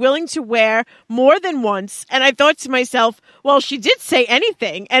would be willing to wear more than once, and I thought to myself, well, she did say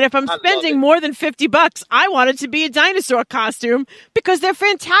anything, and if I'm spending more than $50, I want it to be a dinosaur costume because they're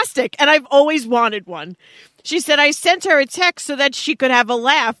fantastic, and I've always wanted one. She said I sent her a text so that she could have a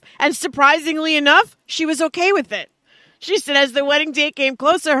laugh, and surprisingly enough, she was okay with it. She said as the wedding date came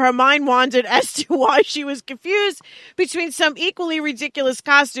closer, her mind wandered as to why she was confused between some equally ridiculous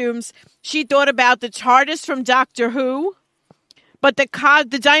costumes. She thought about the TARDIS from Doctor Who, but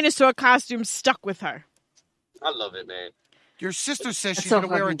the dinosaur costume stuck with her. I love it, man. Your sister says she's going to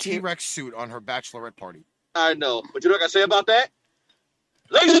wear a T-Rex suit on her bachelorette party. I know, but you know what I say about that?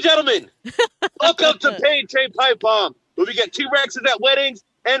 Ladies and gentlemen, welcome to Pain Train Pipebomb, where we get T-Rexes at weddings,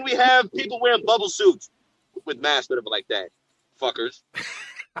 and we have people wearing bubble suits with masks, whatever like that. Fuckers.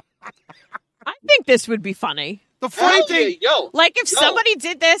 I think this would be funny. The funny thing, if somebody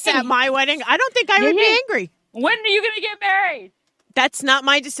did this at my wedding, I don't think I would be angry. When are you going to get married? That's not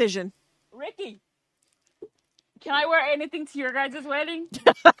my decision. Ricky, can I wear anything to your guys' wedding?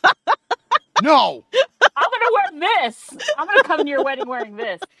 No. I'm going to wear this. I'm going to come to your wedding wearing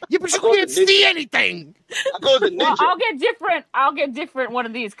this. Yeah, but you can't see anything. I'll get different one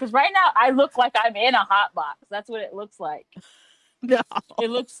of these, because right now I look like I'm in a hot box. That's what it looks like. No.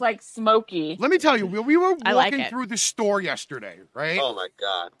 It looks like smoky. Let me tell you, we were walking through the store yesterday, right? Oh, my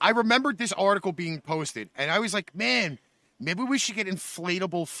God. I remembered this article being posted, and I was like, man, maybe we should get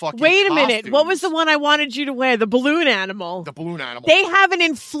inflatable fucking Wait a minute. costumes. What was the one I wanted you to wear? The balloon animal. The balloon animal. They have an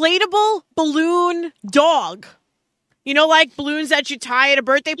inflatable balloon dog. You know, like balloons that you tie at a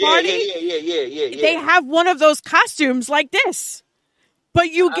birthday party? Yeah. They have one of those costumes like this. But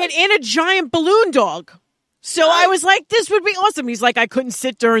you get in a giant balloon dog. So I was like, this would be awesome. He's like, I couldn't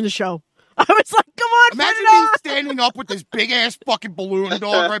sit during the show. I was like, come on, imagine me standing up with this big ass fucking balloon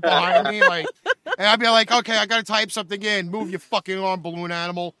dog right behind me, and I'd be like, okay, I gotta type something in. Move your fucking arm, balloon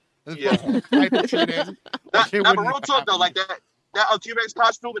animal. And type the shit in. But real talk though, like that T-Rex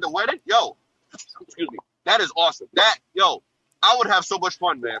costume at the wedding, excuse me, that is awesome. I would have so much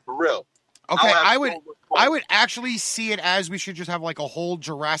fun, man, for real. Okay, I would actually see it as we should just have like a whole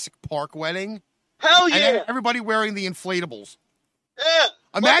Jurassic Park wedding. Hell yeah! And everybody wearing the inflatables. Yeah.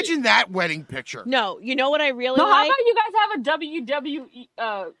 Imagine that wedding picture. No, you know what I really like? How about you guys have a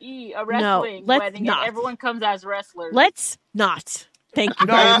WWE wrestling wedding and everyone comes as wrestlers? Let's not. Thank you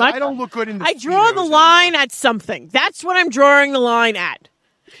very much. I don't look good in the I draw the line at something. That's what I'm drawing the line at.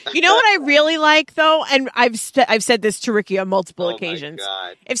 You know what I really like, though? And I've said this to Ricky on multiple occasions.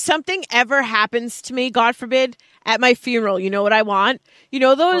 If something ever happens to me, God forbid, at my funeral, you know what I want? You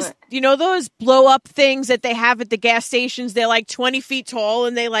know those blow up things that they have at the gas stations? They're like 20 feet tall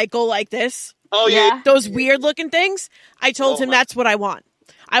and they go like this. Oh, yeah. Those weird looking things. I told him that's what I want.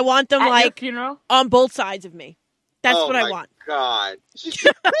 I want them at your funeral? On both sides of me. That's what I want. God.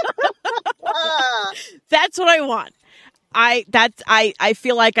 That's what I want. I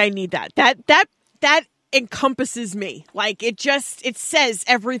feel like I need that. That encompasses me. Like it says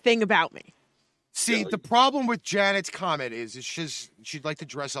everything about me. See, the problem with Janet's comment is she'd like to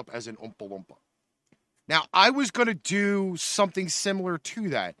dress up as an Oompa Loompa. Now, I was going to do something similar to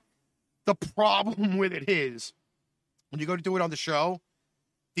that. The problem with it is, when you go to do it on the show,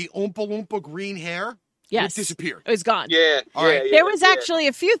 the Oompa Loompa green hair would disappear. It was gone. Yeah. All right. There was actually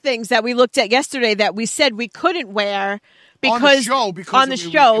a few things that we looked at yesterday that we said we couldn't wear because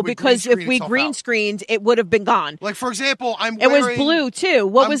because if we green screened, it would have been gone. Like, for example, it was blue, too.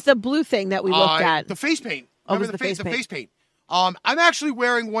 What was the blue thing that we looked at? The face paint. Remember the face paint. I'm actually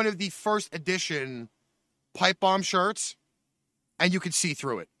wearing one of the first edition Pipebomb shirts, and you can see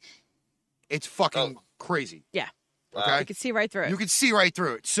through it. It's fucking crazy. Yeah. Okay? You can see right through it. You can see right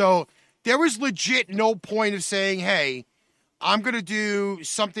through it. So there was legit no point of saying, hey, I'm going to do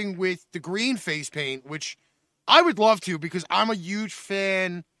something with the green face paint, which I would love to because I'm a huge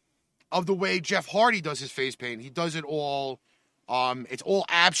fan of the way Jeff Hardy does his face paint. He does it all, it's all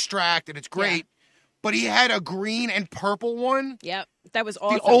abstract and it's great. Yeah. But he had a green and purple one. Yep, that was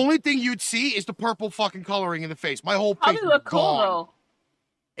awesome. The only thing you'd see is the purple fucking coloring in the face. My whole face was gone.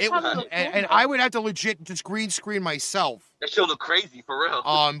 And I would have to legit just green screen myself. That should look crazy for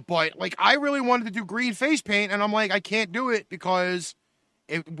real. But like I really wanted to do green face paint, and I'm like, I can't do it because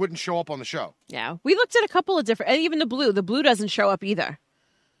it wouldn't show up on the show. Yeah, we looked at a couple of different, and even the blue. The blue doesn't show up either.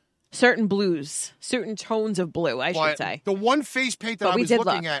 Certain blues, certain tones of blue, I should say. The one face paint that I was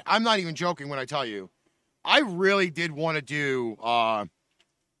looking at, I'm not even joking when I tell you, I really did want to do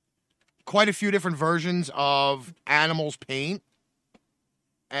quite a few different versions of animals paint.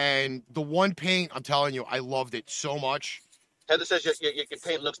 And the one paint, I'm telling you, I loved it so much. Heather says your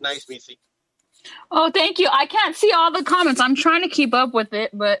paint looks nice, BC. Oh, thank you. I can't see all the comments. I'm trying to keep up with it,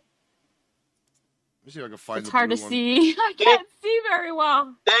 but let me see if I can find it's hard to see. I can't see very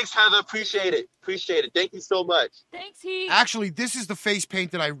well. Thanks, Heather. Appreciate it. Thank you so much. Thanks, Heath. Actually, this is the face paint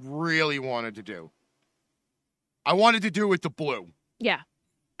that I really wanted to do. I wanted to do with the blue. Yeah.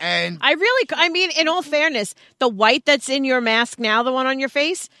 And I mean, in all fairness, the white that's in your mask now, the one on your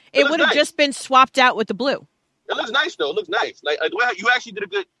face, it would have just been swapped out with the blue. It looks nice, though. It looks nice. Like you actually did a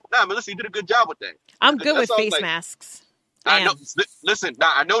good. Nah, Melissa, you did a good job with that. I'm good with face masks. I know. Listen,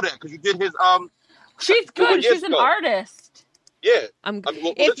 I know that because you did his She's good. She's an artist. Yeah.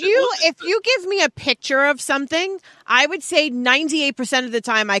 If you give me a picture of something, I would say 98% of the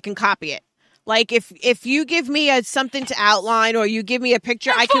time I can copy it. Like if you give me something to outline or you give me a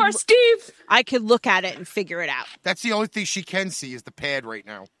picture, I could look at it and figure it out. That's the only thing she can see is the pad right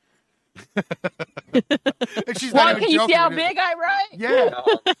now. And she's not even can you see joking how with big I write? Yeah.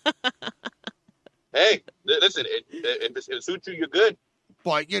 Hey, listen, if it suits you, you're good.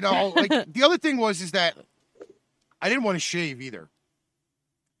 But like the other thing is that I didn't want to shave either.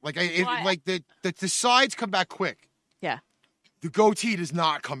 Like the sides come back quick. Yeah. The goatee does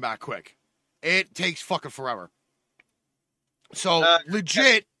not come back quick. It takes fucking forever. So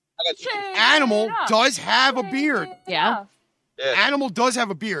legit, Animal does have a beard. Yeah. Animal does have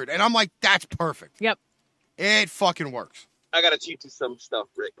a beard, and I'm like, that's perfect. Yep. It fucking works. I gotta teach you some stuff,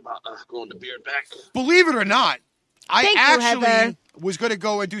 Rick, about growing the beard back. Believe it or not, I actually Heather. was going to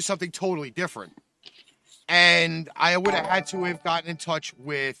go and do something totally different. And I would have had to have gotten in touch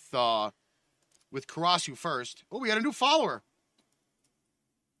with Karasu first. Oh, we got a new follower.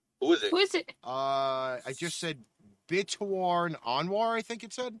 Who is it? Who is it? I just said Bitwarn Anwar, I think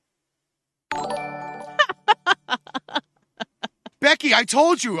it said. Becky, I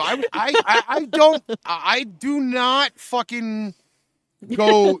told you, I do not fucking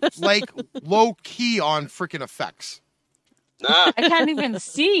go like low key on freaking effects. Nah. I can't even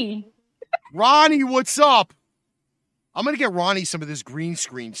see. Ronnie, what's up? I'm gonna get Ronnie some of this green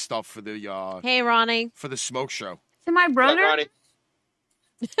screen stuff for the Hey, Ronnie, for the smoke show. Is it my brother? Ronnie.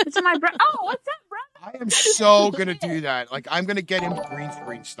 It's my brother. Oh, what's up, brother? I am so gonna do that. Like, I'm gonna get him green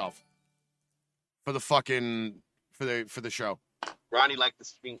screen stuff for the fucking for the show. Ronnie liked the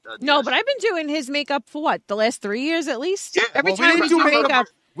screen. No, but I've been doing his makeup for what, the last 3 years at least. Yeah, Every time we do makeup.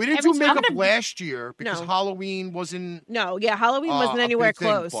 We didn't do makeup last year because Halloween wasn't. No, yeah, Halloween wasn't anywhere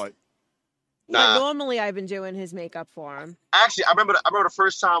close. But But normally I've been doing his makeup for him. Actually, I remember the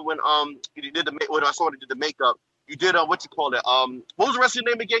first time when you did when I saw you did the makeup. You did what you call it? What was the rest of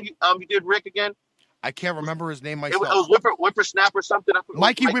your name again? You did Rick again. I can't remember his name myself. It was Whippersnapper or something.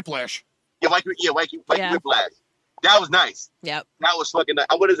 Mikey Whiplash. Yeah, Mikey Whiplash. That was nice. Yep. That was fucking nice.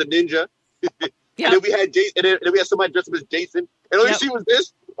 I went as a ninja. Yeah. And then we had Jason, and then we had somebody dressed up as Jason. And all you see was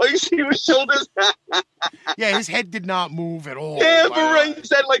this. All you see was shoulders. Yeah, his head did not move at all. Yeah, for right. He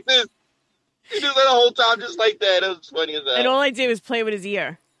said like this. He just the whole time just like that. It was funny as hell. And all I did was play with his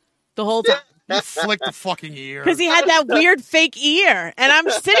ear the whole time. You flicked the fucking ear. Because he had that weird fake ear. And I'm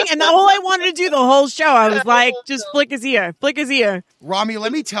sitting, and all I wanted to do the whole show, I was like, just flick his ear. Ramy,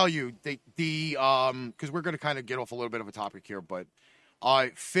 let me tell you, because we're going to kind of get off a little bit of a topic here, but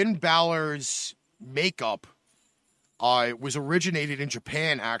Finn Balor's makeup was originated in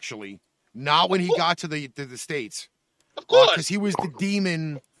Japan, actually, not when he got to the States. Of course. Because he was the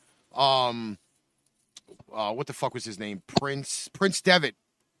demon, what the fuck was his name? Prince Devitt.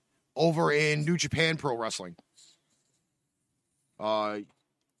 Over in New Japan Pro Wrestling.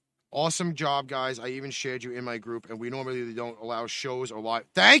 Awesome job, guys. I even shared you in my group, and we normally don't allow shows or live.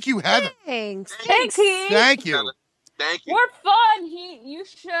 Thank you, Heather. Thanks. Thanks, Heath. Thank you. Thank you. We're fun, Heath. You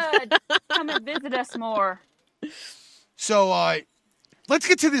should come and visit us more. So, let's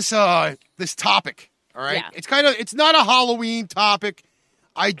get to this topic. All right. Yeah. It's not a Halloween topic.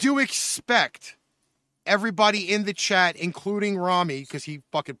 I do expect everybody in the chat, including Ramy, because he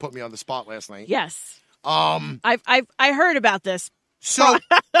fucking put me on the spot last night. Yes. I heard about this. So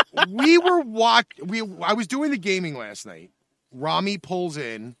I was doing the gaming last night. Ramy pulls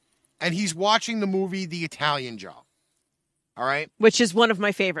in, and he's watching the movie The Italian Job. All right? Which is one of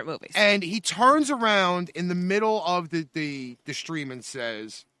my favorite movies. And he turns around in the middle of the stream and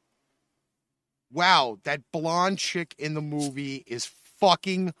says, "Wow, that blonde chick in the movie is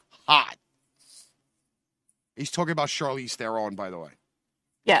fucking hot." He's talking about Charlize Theron, by the way.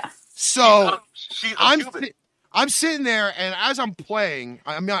 Yeah. So She's I'm sitting there, and as I'm playing,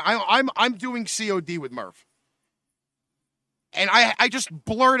 I'm doing COD with Murph, and I just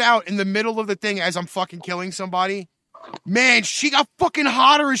blurt out in the middle of the thing as I'm fucking killing somebody, "Man, she got fucking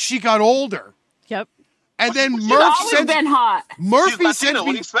hotter as she got older." Yep. And then She's always been hot. Murphy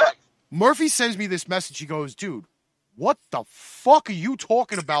sends me this message. He goes, "Dude, what the fuck are you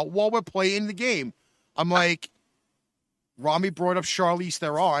talking about while we're playing the game?" I'm like, Ramy brought up Charlize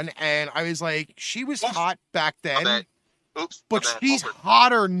Theron, and I was like, she was hot back then, but she's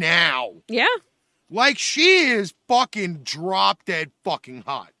hotter now. Yeah. Like, she is fucking drop dead fucking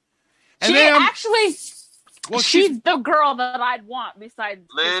hot. And she's the girl that I'd want besides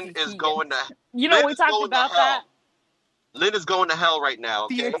Lynn is going to... You know, we talked about that. Lynn is going to hell right now.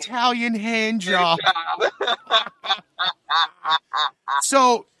 Okay? The Italian hand job.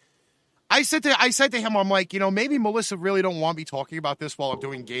 So... I said to him, I'm like, maybe Melissa really don't want me talking about this while I'm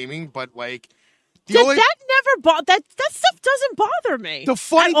doing gaming, but like, that stuff doesn't bother me. The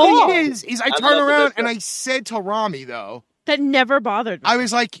funny thing is I turn around and I said to Ramy, though, that never bothered me. I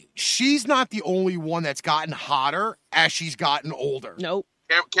was like, she's not the only one that's gotten hotter as she's gotten older. Nope.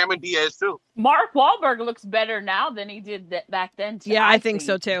 Cameron Diaz too. Mark Wahlberg looks better now than he did back then. Too, yeah, I think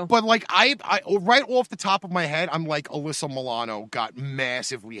so too. But like, I right off the top of my head, I'm like, Alyssa Milano got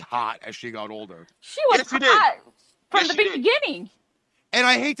massively hot as she got older. She was hot from the beginning. And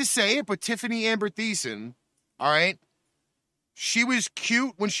I hate to say it, but Tiffany Amber Thiessen, all right, she was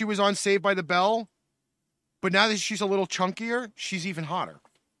cute when she was on Saved by the Bell, but now that she's a little chunkier, she's even hotter.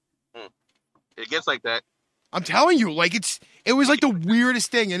 It gets like that. I'm telling you, like it was like the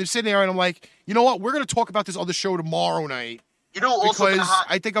weirdest thing. And I'm sitting there and I'm like, you know what? We're gonna talk about this on the show tomorrow night. Also because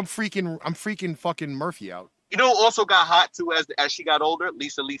I think I'm freaking fucking Murphy out. Also got hot too as she got older.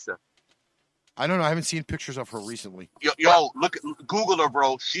 Lisa. I don't know. I haven't seen pictures of her recently. Yo, Google her,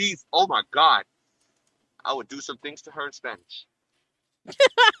 bro. She's, oh my God. I would do some things to her in Spanish.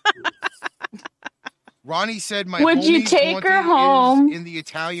 Ronnie said, would you take her home in The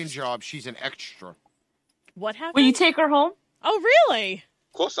Italian Job? She's an extra. What happened? Will you take her home? Oh, really?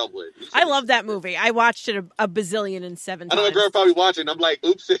 Of course I would. I love that movie. I watched it a bazillion and 7 times. I know my girl probably watching. I'm like,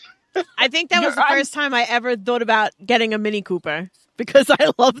 oops. I think that was the first time I ever thought about getting a Mini Cooper because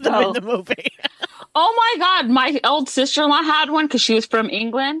I love them in the movie. Oh my God. My old sister-in-law had one because she was from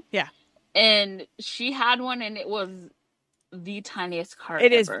England. Yeah. And she had one and it was the tiniest car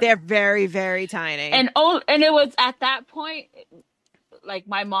It ever. is. They're very, very tiny. And it was at that point, like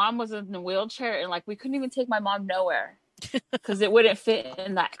my mom was in a wheelchair and like we couldn't even take my mom nowhere because it wouldn't fit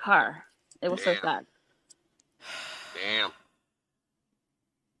in that car. It was so sad. Damn.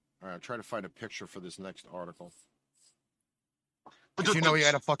 All right, I'm trying to find a picture for this next article. Because you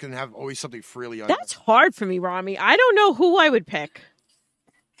had to fucking have always something freely on. That's hard for me, Ramy. I don't know who I would pick.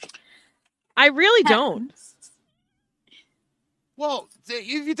 I really don't. Well, if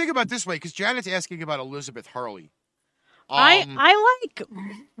you think about it this way, because Janet's asking about Elizabeth Hurley. I like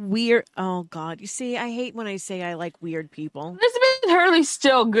weird. Oh God, you see, I hate when I say I like weird people. Elizabeth Hurley's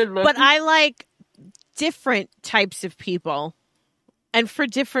still good looking, but I like different types of people, and for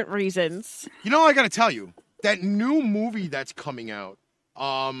different reasons. I got to tell you that new movie that's coming out.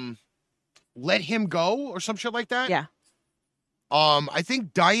 Let Him Go or some shit like that. Yeah. I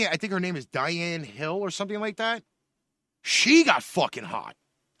think her name is Diane Hill or something like that. She got fucking hot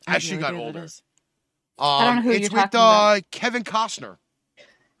as she got older. I don't know who it's you're with talking about. Kevin Costner.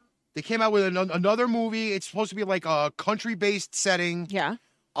 They came out with another movie. It's supposed to be like a country-based setting. Yeah.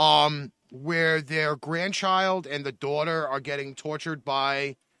 Where their grandchild and the daughter are getting tortured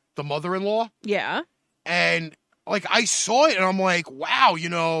by the mother-in-law. Yeah. And like I saw it and I'm like, wow, you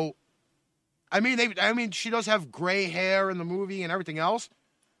know, I mean she does have gray hair in the movie and everything else,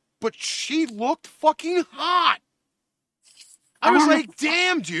 but she looked fucking hot. I was like,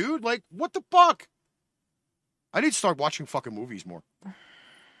 damn, dude, like what the fuck? I need to start watching fucking movies more.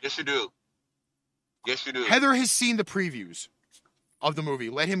 Yes, you do. Yes, you do. Heather has seen the previews of the movie.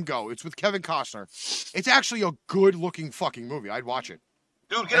 Let Him Go. It's with Kevin Costner. It's actually a good-looking fucking movie. I'd watch it.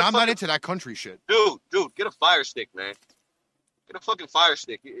 Dude, I'm not into that country shit. Dude, get a Fire Stick, man. Get a fucking Fire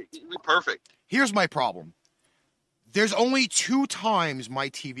Stick. It'd be perfect. Here's my problem. There's only 2 times my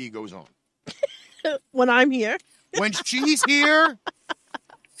TV goes on. When I'm here. When she's here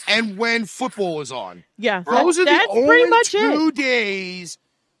and when football is on. Yeah. Those are the That's pretty only much 2 it. days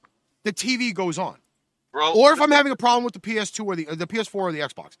the TV goes on. Bro, Or if I'm having a problem with the PS2 or the PS4 or the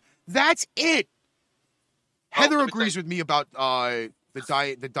Xbox. That's it. Heather let me agrees with me about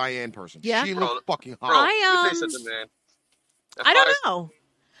the Diane person. Yeah. She looked fucking hot. bro, I, let me tell you something, man. That I don't Fire- know.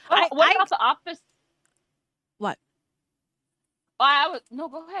 What about the Office? What? No,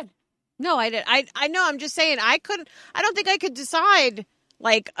 go ahead. No, I did. I know. I'm just saying. I don't think I could decide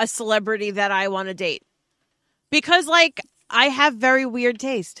like a celebrity that I want to date because like I have very weird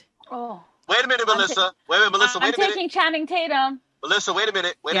taste. Oh. Wait a minute, Melissa. Wait a minute, Melissa. I'm Wait a minute. taking Channing Tatum. Melissa, wait a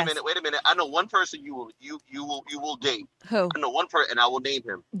minute. Wait Yes. a minute. Wait a minute. I know one person you will date. Who? I know one person, and I will name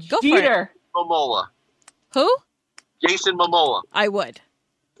him. Go for it. Jeter. Momoa. Who? Jason Momoa. I would.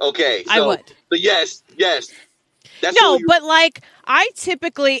 Okay, so, I would. So yes. That's No, who you- but like I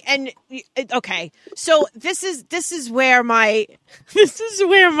typically okay. So this is where my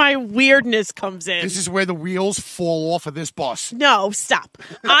weirdness comes in. This is where the wheels fall off of this bus. No, stop.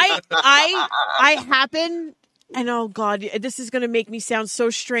 I happen, and oh God, this is going to make me sound so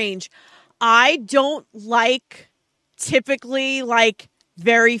strange. I don't like typically like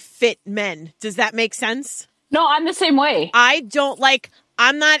very fit men. Does that make sense? No, I'm the same way. I don't like,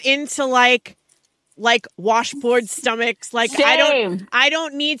 I'm not into like washboard stomachs. Like Same. I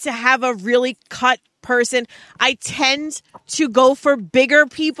don't need to have a really cut person. I tend to go for bigger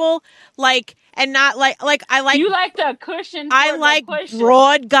people, like, and not like I like. You like the cushion. I for like the cushion.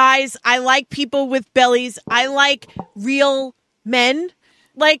 broad guys. I like people with bellies. I like real men.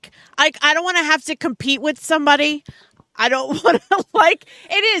 Like I don't want to have to compete with somebody. I don't want to like.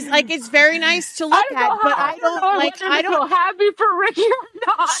 It is like it's very nice to look at, but I don't like. I don't. So happy for Ricky or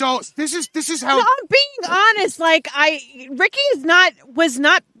not. So this is how No, I'm being honest. Like Ricky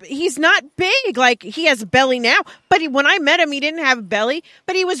he's not big. Like he has a belly now, but when I met him, he didn't have a belly,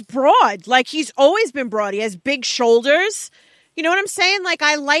 but he was broad. Like he's always been broad. He has big shoulders. You know what I'm saying? Like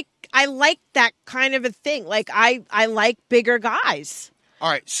I like that kind of a thing. Like I like bigger guys. All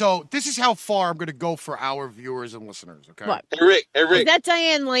right, so this is how far I'm going to go for our viewers and listeners, okay? What? Hey, Rick. Is that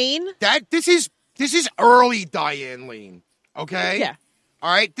Diane Lane? This is early Diane Lane, okay? Yeah.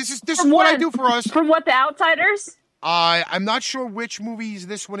 All right, this is From what I what? do for us. From what, The Outsiders? I'm not sure which movies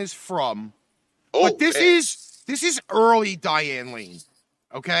this one is from, Oh, but this is early Diane Lane,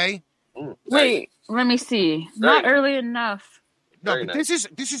 okay? Wait, let me see. Not Very- early enough. No, Very but this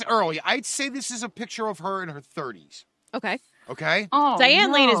is early. I'd say this is a picture of her in her 30s, Okay. okay? Oh,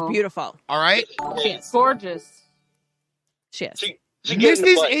 Diane Lane is no. beautiful. All right? She is. Gorgeous. She is. She getting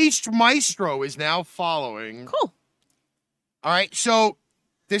the Mrs. butt. H. Maestro is now following. Cool. All right, so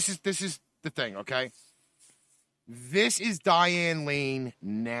this is the thing, okay? This is Diane Lane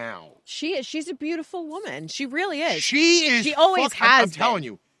now. She is. She's a beautiful woman. She really is. She is. She always has I'm telling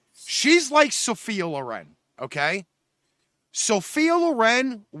you, she's like Sophia Loren. Okay, Sophia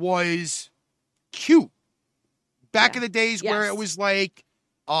Loren was cute back in the days where Yes. it was like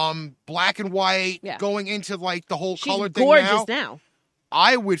black and white, Yeah. going into like the whole She's color thing gorgeous now. now.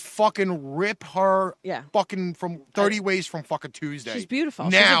 I would fucking rip her Yeah. fucking from 30 Ways from fucking Tuesday. She's beautiful.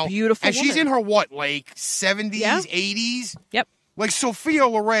 Now, she's a beautiful and woman. she's in her what, like 70s, Yeah. 80s? Yep. Like Sophia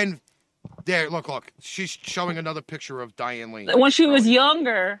Loren. There, look. She's showing another picture of Diane Lane. When she was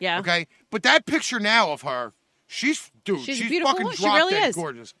younger. Yeah. Okay, but that picture now of her, she's She's a she's beautiful fucking woman. She drop really dead is.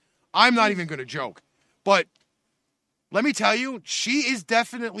 gorgeous. I'm not even gonna joke, but let me tell you, she is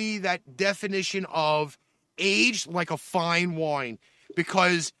definitely that definition of aged like a fine wine,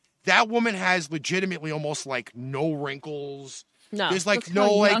 because that woman has legitimately almost like no wrinkles. No. There's Look like how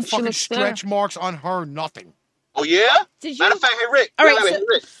no like young she fucking looks stretch marks on her. Nothing. Oh yeah. Did you? Matter of fact, hey Rick. All right, Hey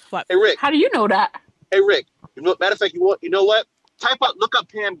Rick. What? Hey Rick. How do you know that? Hey Rick. Matter of fact, you know what? Look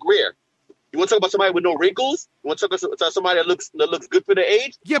up Pam Grier. You want to talk about somebody with no wrinkles? You want to talk about somebody that looks good for the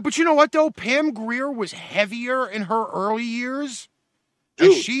age? Yeah, but you know what though? Pam Grier was heavier in her early years.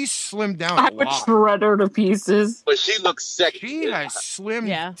 Dude. And she slimmed down I a would lot. shred her to pieces. But she looks sexy. She has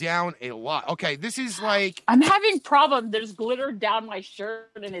slimmed down a lot. Okay, this is like I'm having problems. There's glitter down my shirt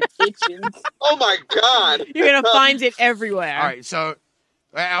and it's itching. Oh my God. You're gonna find it everywhere. all right. So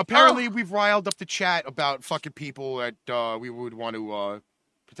apparently we've riled up the chat about fucking people that we would want to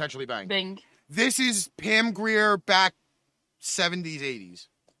potentially bang. Bing. This is Pam Grier back 70s, 80s.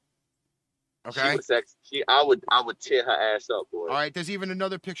 Okay. She was sexy. I would tear her ass up, boy. All right. There's even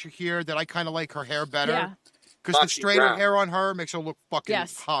another picture here that I kind of like her hair better. Yeah. Because the Foxy straighter Brown. hair on her makes her look fucking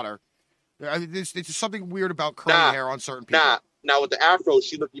hotter. There's something weird about curly hair on certain people. Now with the afro,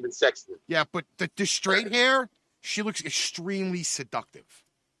 she looked even sexier. Yeah, but the straight hair, she looks extremely seductive.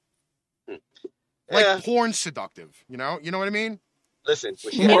 Like porn seductive, you know what I mean? Listen,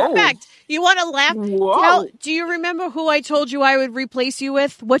 In fact, you want to laugh? Whoa. Do you remember who I told you I would replace you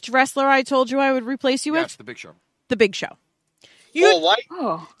with? Which wrestler I told you I would replace you with? Yes, the Big Show. The Big Show. Paul White?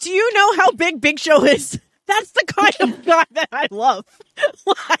 Oh. Do you know how big Big Show is? That's the kind of guy that I love.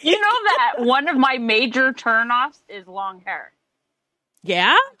 Like, You know that one of my major turnoffs is long hair.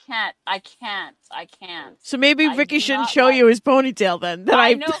 yeah? I can't. So maybe I Ricky do shouldn't not show like- you his ponytail then. That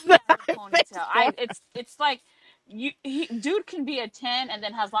I know that that I fixed ponytail. for. It's like dude can be a 10 and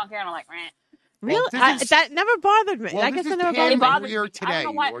then has long hair and I'm like, Meh. Really? Well, this is- that never bothered me. Well, I this guess is it never Pam bothered me. Grier I don't today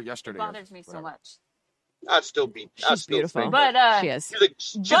know why or yesterday. It bothers me so whatever. much. I'd still be. She's beautiful. But She is.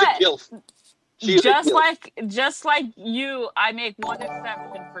 She's a gilf. She's just a gilf. just like you, I make one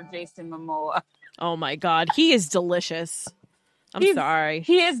exception for Jason Momoa. Oh my God. He is delicious. I'm sorry.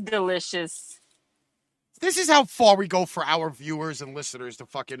 He is delicious. This is how far we go for our viewers and listeners to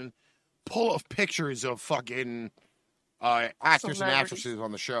fucking pull up pictures of fucking actors and actresses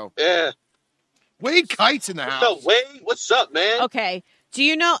on the show. Yeah. Wade Kite's in the house. What's up, Wade? What's up, man? Okay. Do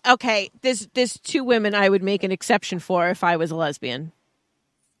you know? Okay. There's two women I would make an exception for if I was a lesbian.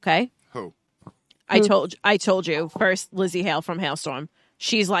 Okay. Who? I told you first. Lizzie Hale from Hailstorm.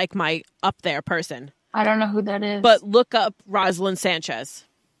 She's like my up there person. I don't know who that is. But look up Rosalind Sanchez.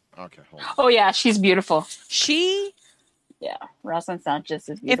 Okay. Hold on. Oh yeah, she's beautiful. Yeah, Rosalind Sanchez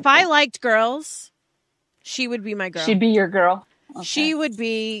is beautiful. if I liked girls, she would be my girl. she'd be your girl. Okay. She would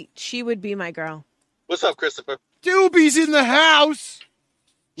be my girl. What's up, Christopher? Doobie's in the house.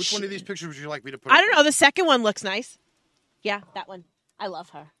 Which one of these pictures would you like me to put? I don't know. The second one looks nice. Yeah, that one. I love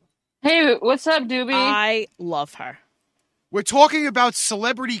her. Hey, what's up, Doobie? I love her. We're talking about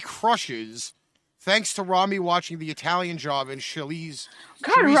celebrity crushes. Thanks to Ramy watching The Italian Job and Shali's.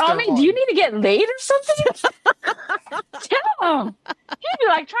 God, Ramy, do you need to get laid or something? Tell him. He'd be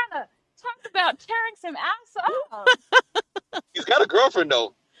like trying to talk about tearing some ass up. He's got a girlfriend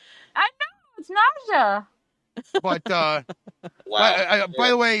though. I know, it's Naja. But Wow. by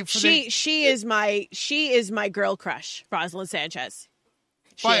the way, She is my girl crush, Rosalind Sanchez.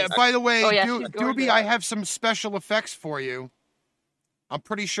 by the way, Oh, yeah, she's Doobie, gorgeous. I have some special effects for you. I'm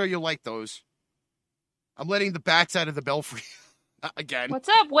pretty sure you'll like those. I'm letting the bats out of the belfry again. What's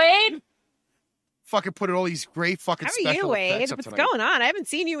up, Wade? Fucking put all these great fucking How are you, special Wade? effects up What's tonight. going on? I haven't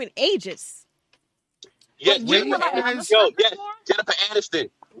seen you in ages. Yeah, You Jennifer were like, Aniston. Yo, yeah, Jennifer Aniston.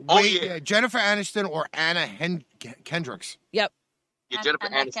 Oh Wait, yeah. Jennifer Aniston or Anna Kendricks. Yep. Yeah, Jennifer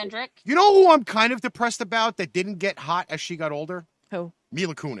Anna Aniston. Kendrick. You know who I'm kind of depressed about that didn't get hot as she got older? Who?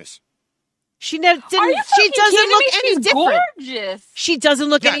 Mila Kunis. She never Are didn't. you She fucking doesn't kidding look me? any She's different. gorgeous. She doesn't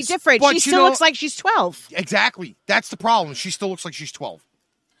look any Yes, different. but She you still know- looks like she's 12. Exactly. That's the problem. She still looks like she's 12.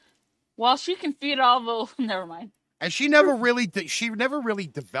 Well, she can feed all the. Never mind. And she never really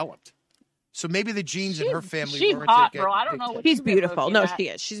developed. So maybe the genes in her family She's weren't hot, to bro. I don't know what She's you've been beautiful. looking No, at. she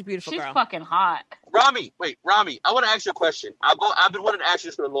is. She's a beautiful She's girl. fucking hot. Ramy, I want to ask you a question. I've been wanting to ask you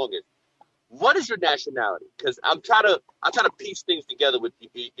this for the longest. What is your nationality? Because I'm trying to piece things together with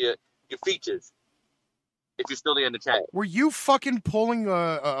your features. If you're still there in the chat. Were you fucking pulling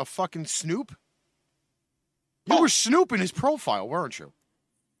a fucking Snoop? You were Snoop in his profile, weren't you?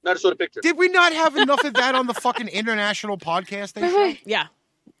 Not a sort of picture. Did we not have enough of that on the fucking international podcast they show? Yeah.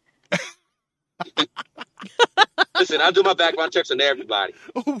 Listen, I do my background checks on everybody.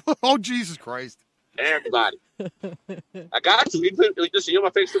 Oh, Jesus Christ. Everybody. I got you. Listen, you're my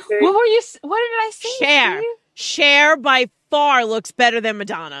Facebook page. What did I say? Cher. Cher by far looks better than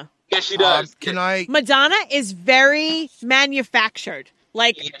Madonna. Yes, she does. Can I? Madonna is very manufactured.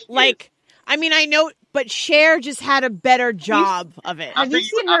 Yes, she I mean, I know but Cher just had a better job of it. Have you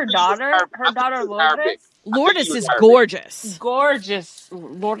seen her daughter? Her daughter Lourdes. Lourdes is gorgeous. Gorgeous.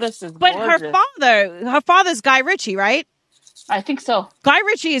 Lourdes is But gorgeous. her father's Guy Ritchie, right? I think so. Guy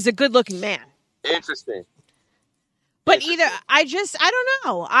Ritchie is a good-looking man. Interesting. But I don't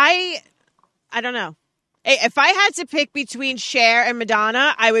know. I don't know. If I had to pick between Cher and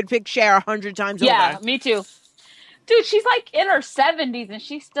Madonna, I would pick Cher 100 times over. Yeah, me too. Dude, she's like in her 70s and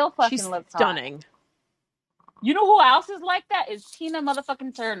she still fucking looks stunning. hot. You know who else is like that? Is Tina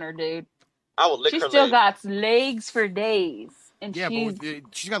motherfucking Turner, dude. I would lick She her still leg. got legs for days. And Yeah, but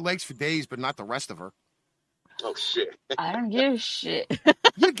she's got legs for days, but not the rest of her. Oh, shit. I don't give a shit.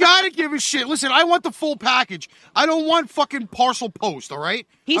 You gotta give a shit. Listen, I want the full package. I don't want fucking parcel post, all right?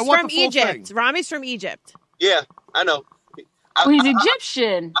 He's I want from the full Egypt. thing. Ramy's from Egypt. Yeah, I know. He's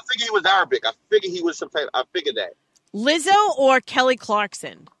Egyptian. I figured he was Arabic. I figured he was some type. I figured that. Lizzo or Kelly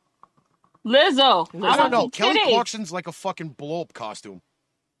Clarkson? Lizzo. I don't know. some Kelly titties. Clarkson's like a fucking blow-up costume.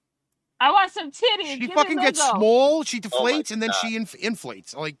 I want some titties. She Give me fucking gets Lizzo. small, she Oh deflates, my and then God. she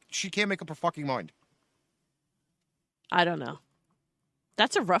inflates. Like, she can't make up her fucking mind. I don't know.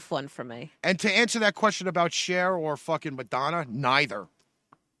 That's a rough one for me. And to answer that question about Cher or fucking Madonna, neither.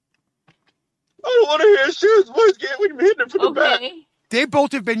 I don't want to hear Cher's voice get when you hitting it from the back. Okay. They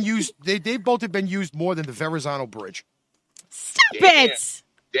both have been used. They both have been used more than the Verrazano Bridge. Stop it!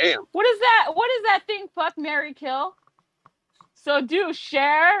 Damn. What is that? What is that thing? Fuck, marry, kill. So do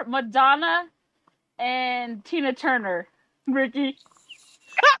Cher, Madonna, and Tina Turner. Ricky.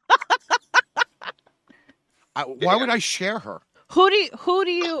 Why would I share her? Who would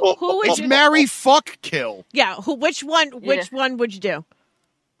It's you marry, fuck, kill. Yeah, which one would you do?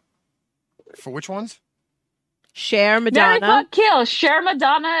 For which ones? Cher, Marry, Madonna, fuck, kill. Cher,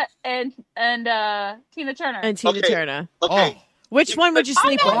 Madonna, and Tina Turner. and Tina Okay. Turner. Okay. Oh. Which one would you I'm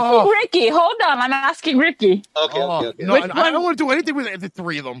sleep with? asking Ricky. Hold on. I'm asking Ricky. Okay. Oh, Okay. no, Which I one? don't want to do anything with the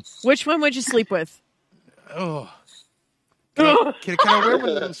three of them. Which one would you sleep with? Oh. Can I wear one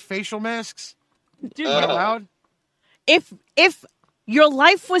of those facial masks? Dude, Am I allowed? If your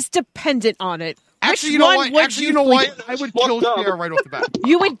life was dependent on it, Actually, which you know one what? would Actually, you you know sleep what? with? I would Fucked kill up. Cher right off the bat.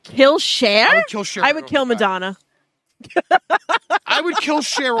 You would kill Cher? I would kill Cher. I right would off kill the bat. Madonna. I would kill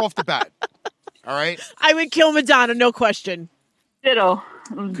Cher off the bat. All right? I would kill Madonna, no question. ditto.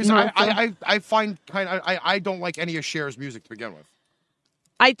 Because I find I don't like any of Cher's music to begin with.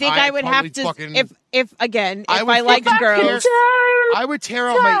 I think I would have probably to fucking- if I would I like fucking girls. I would tear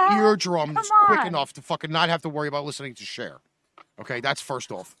out my eardrums Come quick on. enough to fucking not have to worry about listening to Cher. Okay, that's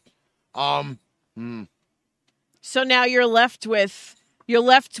first off. So now you're left with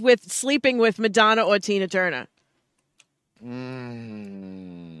sleeping with Madonna or Tina Turner.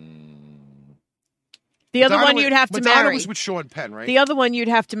 The other one you'd have to Madonna marry. was with Sean Penn, right? The other one you'd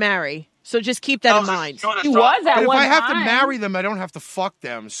have to marry. So just keep that in mind. He was at But if one I have to time. marry them, I don't have to fuck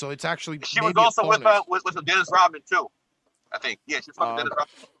them. So it's actually She maybe was also a with bonus. with Dennis Rodman too. I think. Yeah, she was fucking Dennis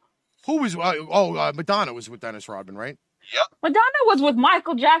Rodman. Who was? Madonna was with Dennis Rodman, right? Yep. Madonna was with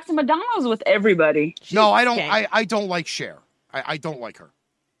Michael Jackson. Madonna was with everybody. No, I don't. Okay. I don't like Cher. I don't like her.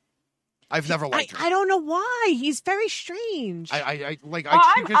 I've never liked her. I don't know why. He's very strange. I like.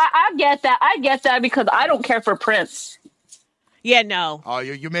 I get that. I get that because I don't care for Prince. Yeah, no. Oh,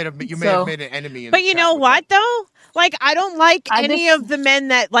 you may have So- made an enemy. In But the you chat know with what that. though? Like I don't like I any just- of the men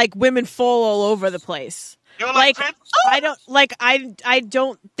that like women fall all over the place. You don't Like Prince? I don't like I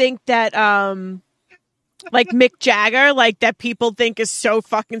don't think that like Mick Jagger like that people think is so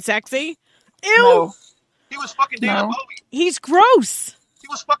fucking sexy. Ew. No. He was fucking David No. Bowie. He's gross. He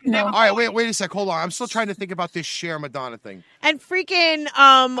was fucking No. David All right, Bowie. wait a sec. Hold on. I'm still trying to think about this Cher Madonna thing. And freaking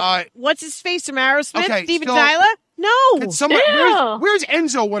what's his face from Aerosmith? Okay, Steven so- Tyler? No. Can somebody, Ew. where's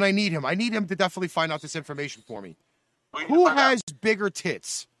Enzo when I need him? I need him to definitely find out this information for me. We need to Who find out. has bigger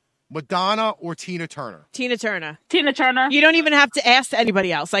tits, Madonna or Tina Turner? Tina Turner. Tina Turner. You don't even have to ask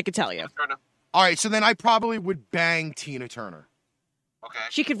anybody else, I could tell you. Turner? All right, so then I probably would bang Tina Turner. Okay.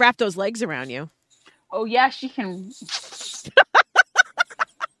 She could wrap those legs around you. Oh yeah, she can.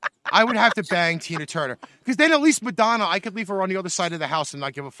 I would have to bang Tina Turner. Because then at least Madonna, I could leave her on the other side of the house and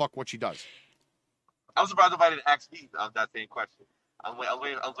not give a fuck what she does. I was surprised if I didn't ask me that same question. I was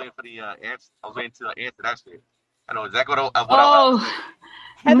waiting for the answer. I was waiting to answer that shit. I know exactly what I Oh,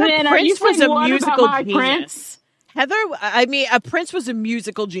 Heather man, are you Prince was saying a what musical about my genius. Prince? Heather, Prince was a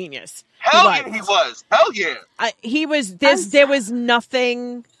musical genius. Hell yeah, he was. Hell yeah. He was. There was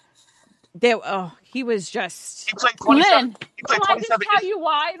nothing. There. Oh, he was just. He played 27. Lynn, He played can I just 27. tell you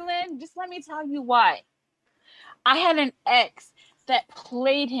why, Lynn? Just let me tell you why. I had an ex that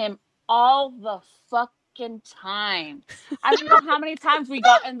played him all the fucking time. I don't know how many times we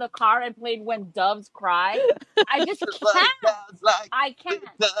got in the car and played When Doves Cry. I just can't. I can't.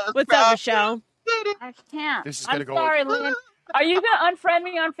 What's up, Michelle? I can't. This is I'm gonna go. sorry, Lynn. Are you gonna unfriend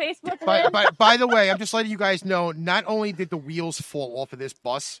me on Facebook, Lynn? By the way, I'm just letting you guys know. Not only did the wheels fall off of this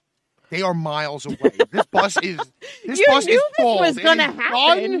bus, they are miles away. This bus is. This You bus knew is this full. was It gonna is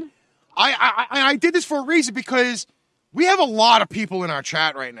happen. done. I did this for a reason because we have a lot of people in our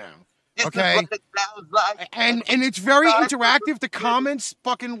chat right now. Okay, and it's very interactive. The comments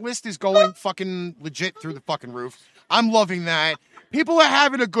fucking list is going fucking legit through the fucking roof. I'm loving that. People are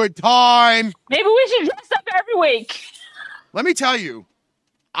having a good time. Maybe we should dress up every week. Let me tell you,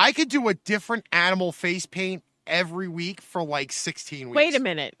 I could do a different animal face paint every week for like 16 weeks. Wait a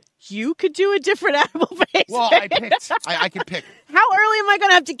minute. You could do a different animal face. Well, I picked. I can pick. How early am I going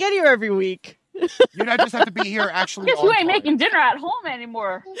to have to get here every week? You not just have to be here actually. Guess on you ain't time. making dinner at home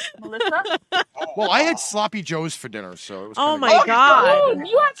anymore, Melissa. Well, I had sloppy joes for dinner, so it was. Oh kinda my good. God. Oh,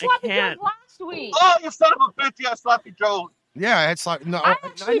 you had sloppy can't. joes last week. Oh, you son of a bitch! You got sloppy Joe. Yeah, I had sloppy. No, I I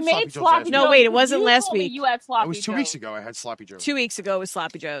actually had made Joes sloppy last No, joes. wait, it wasn't You last told me week. You had sloppy It was 2 joes. weeks ago. I had sloppy joes. 2 weeks ago was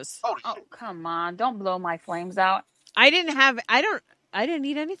Sloppy Joe's. Oh, Oh, come on. Don't blow my flames out. I didn't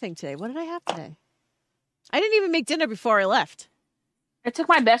eat anything today. What did I have today? I didn't even make dinner before I left. I took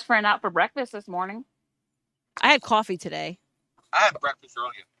my best friend out for breakfast this morning. I had coffee today. I had breakfast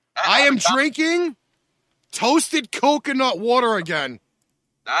earlier. I am drinking toasted coconut water again.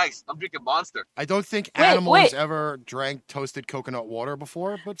 Nice. I'm drinking Monster. I don't think Wait, animals wait. ever drank toasted coconut water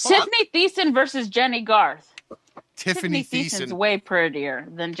before, but fuck. Tiffany Thiessen versus Jenny Garth. Tiffany Thiesen's Thiessen. way prettier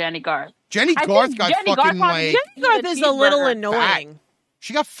than Jenny Garth. Jenny I Garth think got Jenny Garth fucking probably- like. Jenny Garth is a little cheeseburger. annoying.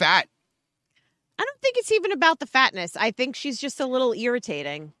 She got fat. I don't think it's even about the fatness. I think she's just a little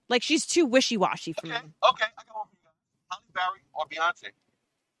irritating. Like, she's too wishy-washy for Okay, me. okay. I got one for you guys. Halle Berry or Beyonce?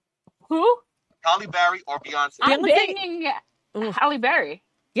 Who? Halle Berry or Beyonce? The I'm only thing- banging Ooh. Halle Berry.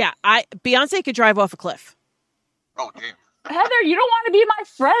 Yeah, Beyonce could drive off a cliff. Oh, damn. Heather, you don't want to be my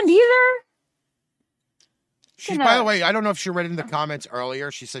friend either. She's, Gonna- by the way, I don't know if she read in the comments earlier.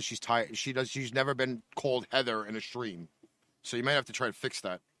 She says she's tired. She's never been called Heather in a stream, so you might have to try to fix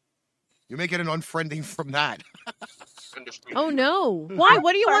that. You may get an unfriending from that. Industry. Oh, no. Why?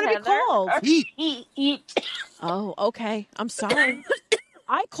 What do you want to be Heather. called? Heat. Oh, okay. I'm sorry.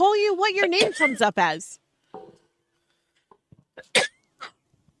 I call you what your name comes up as.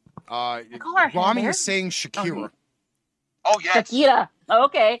 call her Ramy Heather. is saying Shakira. Oh, yes. Shakira.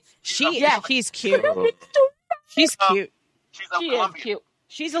 Okay. She's cute. She's cute. She's of She is Columbia. cute.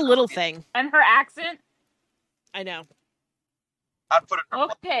 She's a little thing. And her accent. I know. I'd put it.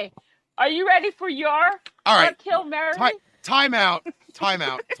 Okay. Are you ready for your All right. kill Mary? Time out.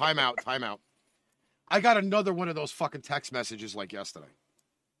 I got another one of those fucking text messages like yesterday.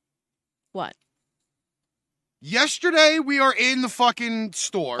 What? Yesterday, we are in the fucking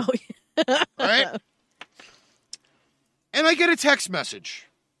store, right? And I get a text message.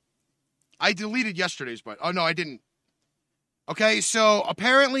 I deleted yesterday's, but oh no, I didn't. Okay, so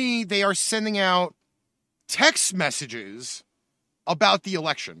apparently they are sending out text messages about the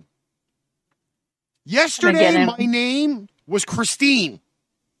election. Yesterday, my name was Christine.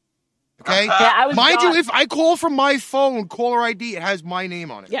 Okay? Yeah, I was Mind gone. you, if I call from my phone, caller ID, it has my name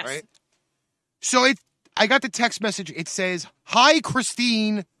on it, Yes. right? So I got the text message. It says, "Hi,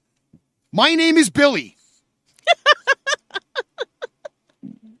 Christine. My name is Billy."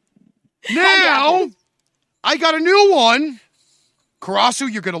 Now, I got a new one.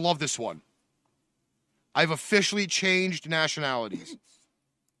 Karasu, you're going to love this one. I've officially changed nationalities.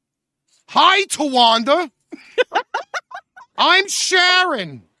 Hi, Tawanda. I'm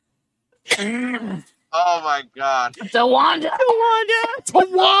Sharon. Oh, my God. Tawanda.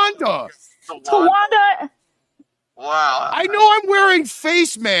 Tawanda. Tawanda. Wow. I know I'm wearing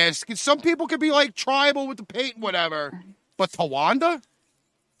face mask, and some people could be like tribal with the paint and whatever. But Tawanda?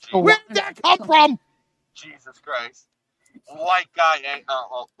 Where did that come from? Jesus Christ. White guy,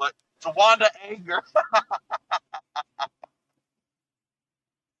 but Tawanda anger.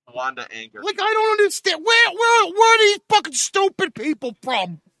 Tawanda anger. Like, I don't understand. Where are these fucking stupid people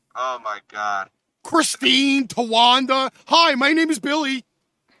from? Oh, my God. Christine, Tawanda. Hi, my name is Billy.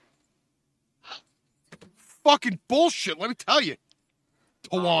 Fucking bullshit, let me tell you.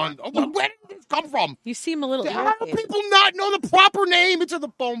 Tawanda. Where did this come from? You seem a little How do irritated. people not know the proper name? It's in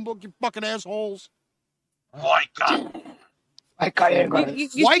the phone book, you fucking assholes. White guy.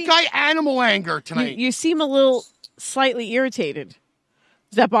 White guy animal anger tonight. You seem a little slightly irritated.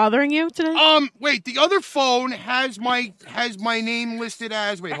 Is that bothering you today? Wait, the other phone has my name listed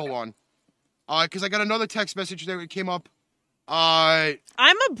as, wait, hold on. Because I got another text message that came up. I'm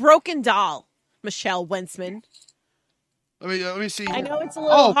a broken doll. Michelle Wentzman. Let me see. I know it's a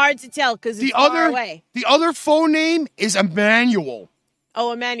little hard to tell because it's far away. The other phone name is Emmanuel.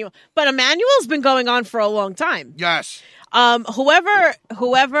 Oh, Emmanuel. But Emmanuel's been going on for a long time. Yes.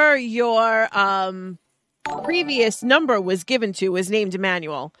 Whoever your previous number was given to was named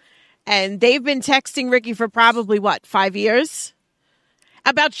Emmanuel. And they've been texting Ricky for probably, 5 years?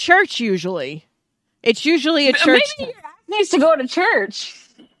 About church, usually. It's usually a church. Maybe your ass needs to go to church.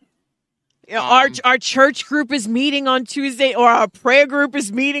 Our church group is meeting on Tuesday, or our prayer group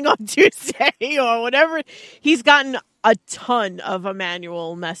is meeting on Tuesday, or whatever. He's gotten a ton of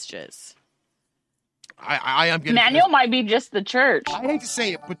Emmanuel messages. I am getting Emmanuel might be just the church. I hate to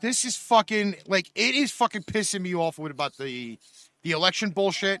say it, but this is fucking it is fucking pissing me off about the election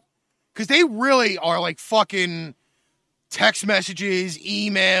bullshit. Because they really are like fucking text messages,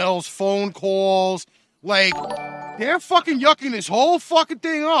 emails, phone calls. Like, they're fucking yucking this whole fucking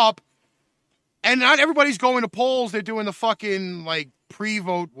thing up. And not everybody's going to polls. They're doing the fucking,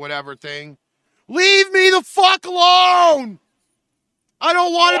 pre-vote whatever thing. Leave me the fuck alone! I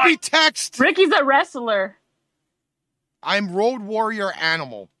don't want to be texted. Ricky's a wrestler. I'm Road Warrior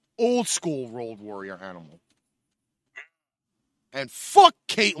Animal. Old school Road Warrior Animal. And fuck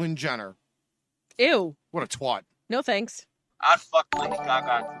Caitlyn Jenner. Ew. What a twat. No thanks. I'd fuck Lady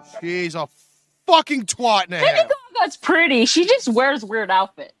Gaga. She's a fucking twat and a half. Lady Gaga's pretty. She just wears weird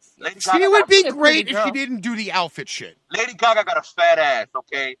outfits. She would be great if she didn't do the outfit shit. Lady Gaga got a fat ass,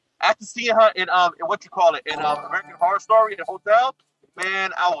 okay? After seeing her in American Horror Story in the hotel,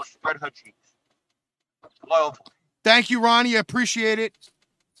 man, I will spread her cheeks. Loyal. Thank you, Ronnie. I appreciate it.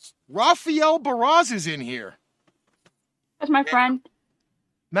 Rafael Barraz is in here. That's my friend.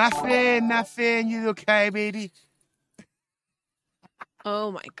 Nothing. You okay, baby?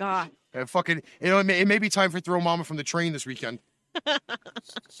 Oh my god. It may be time for Throw Mama from the Train this weekend.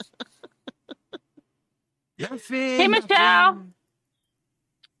 Hey, Michelle.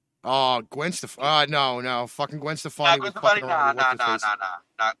 Oh, Gwen Stefani. No. Fucking Gwen Stefani. Gwen Stefani, nah.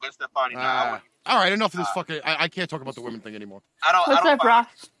 Gwen Stefani, nah. All right, enough of this fucking... I can't talk about the women thing anymore. What's up,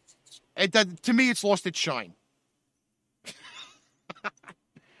 Ross? To me, it's lost its shine.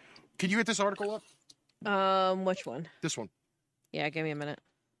 Can you get this article up? Which one? This one. Yeah, give me a minute.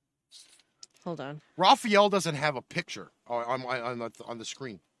 Hold on. Raphael doesn't have a picture on the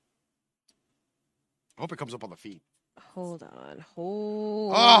screen. I hope it comes up on the feed. Hold on.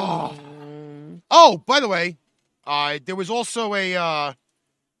 Oh, by the way, there was also a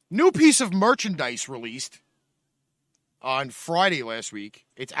new piece of merchandise released on Friday last week.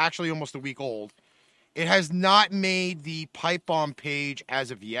 It's actually almost a week old. It has not made the Pipebomb page as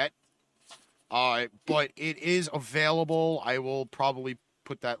of yet, but it is available. I will probably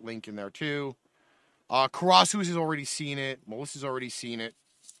put that link in there too. Karasus has already seen it. Melissa's already seen it.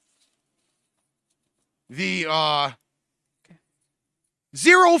 The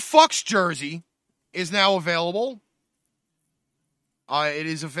Zero Fucks jersey is now available. It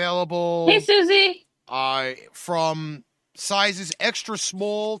is available. Hey, Susie. From sizes extra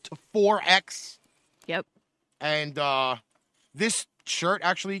small to 4X. Yep. And this shirt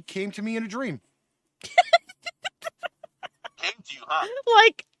actually came to me in a dream. Came to you, huh?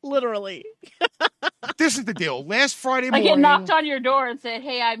 Like, literally. This is the deal. Last Friday morning... Like, it knocked on your door and said,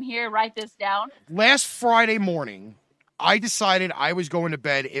 hey, I'm here, write this down. Last Friday morning, I decided I was going to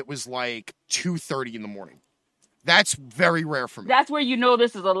bed. It was like 2:30 in the morning. That's very rare for me. That's where you know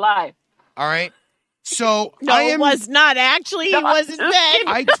this is a lie. All right? So, No, it was not. Actually, he wasn't dead.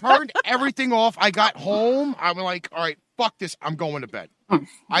 I turned everything off. I got home. I'm like, all right, fuck this. I'm going to bed.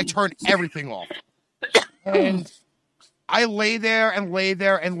 I turned everything off. And I lay there,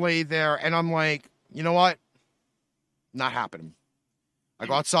 and I'm like, you know what? Not happening. I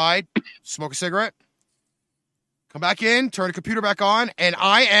go outside, smoke a cigarette, come back in, turn the computer back on, and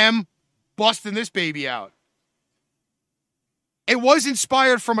I am busting this baby out. It was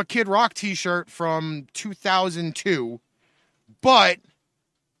inspired from a Kid Rock t-shirt from 2002, but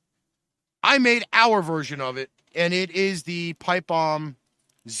I made our version of it, and it is the Pipebomb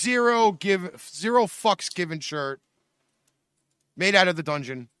Zero Fucks Given shirt, made out of the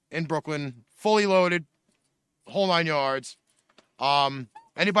dungeon in Brooklyn, fully loaded, whole 9 yards.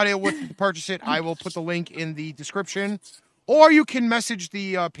 Anybody that wants to purchase it, I will put the link in the description, or you can message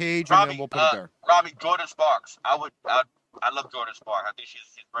the page, and then we'll put it there. Ramy, Jordan Sparks. I love Jordan Sparks. I think she's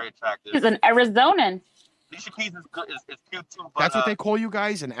very attractive. She's an Arizonan. Alicia Keys is good. Is cute too. But, that's what they call you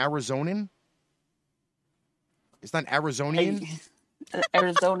guys, an Arizonan? It's not Arizonian?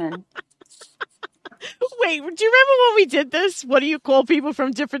 Arizonan. Wait, do you remember when we did this? What do you call people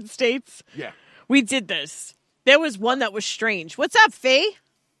from different states? Yeah. We did this. There was one that was strange. What's up, Faye?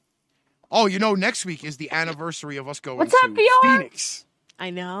 Oh, next week is the anniversary of us going What's to up, Fiora? Phoenix. I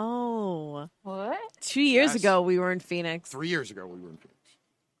know. What? 2 years Yes. ago, we were in Phoenix. 3 years ago, we were in Phoenix.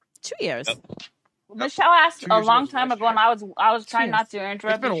 2 years. Yep. Michelle asked 2 a years ago long was time last ago, and I was trying Cheers. not to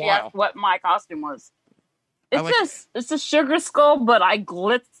interrupt. It's been a She while. asked what my costume was. I It's like it's a sugar skull, but I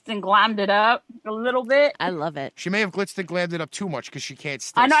glitzed and glammed it up a little bit. I love it. She may have glitzed and glammed it up too much because she can't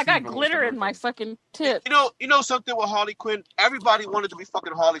still I know I see got most glitter of in my everything. fucking tip. You know something with Harley Quinn? Everybody wanted to be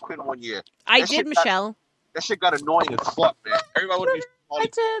fucking Harley Quinn one year. I That did, shit Michelle. That shit got annoying as fuck, man. Everybody wanted to be My Harley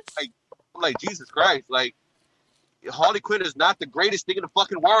tits. Quinn. I'm like, Jesus Christ. Like, Harley Quinn is not the greatest thing in the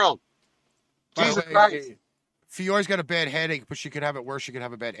fucking world. By the Jesus way, Christ. Fiora's got a bad headache, but she could have it worse. She could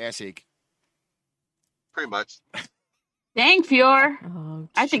have a bad ass ache. Pretty much. Dang, Fior. Oh,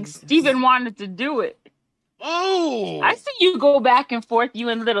 I think Jesus. Steven wanted to do it. Oh! I see you go back and forth, you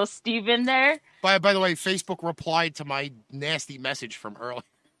and little Steven there. By the way, Facebook replied to my nasty message from earlier.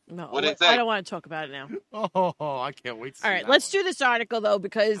 No, What did it I say? don't want to talk about it now. Oh, I can't wait to see All right, that let's one. do this article, though,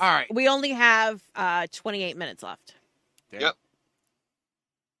 because All right. we only have 28 minutes left. Damn. Yep.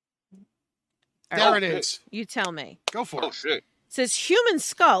 All There right, it is. you tell me. Go for Oh, it. shit. It says human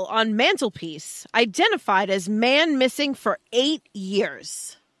skull on mantelpiece identified as man missing for 8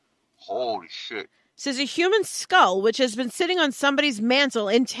 years. Holy shit. Says a human skull, which has been sitting on somebody's mantle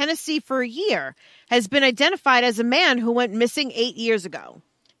in Tennessee for a year, has been identified as a man who went missing 8 years ago.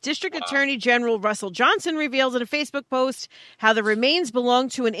 District Attorney General Russell Johnson revealed in a Facebook post how the remains belong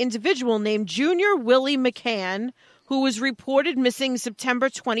to an individual named Junior Willie McCann, who was reported missing September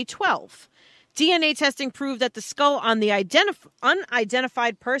 2012. DNA testing proved that the skull on the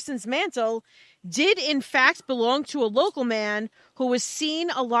unidentified person's mantle did in fact belong to a local man who was seen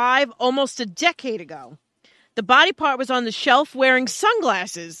alive almost a decade ago. The body part was on the shelf wearing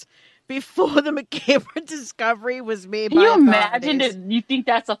sunglasses before the macabre discovery was made Can by you imagine authorities. that you think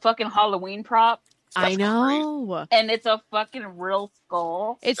that's a fucking Halloween prop? I know. And it's a fucking real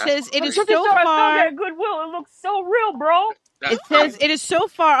skull? It That's says it is Look so at that, far. at Goodwill. It looks so real, bro. That's It says crazy. it is so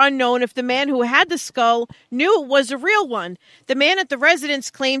far unknown if the man who had the skull knew it was a real one. The man at the residence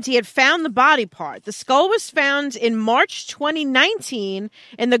claimed he had found the body part. The skull was found in March 2019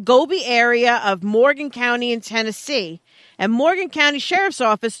 in the Gobi area of Morgan County in Tennessee. And Morgan County Sheriff's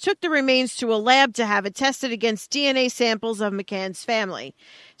Office took the remains to a lab to have it tested against DNA samples of McCann's family.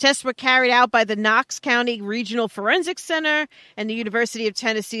 Tests were carried out by the Knox County Regional Forensics Center and the University of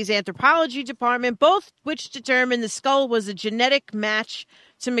Tennessee's Anthropology Department, both which determined the skull was a genetic match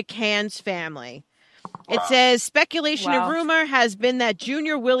to McCann's family. It says speculation and Wow. rumor has been that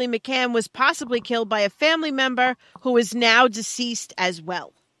Junior Willie McCann was possibly killed by a family member who is now deceased as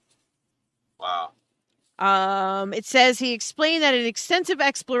well. Wow. It says he explained that an extensive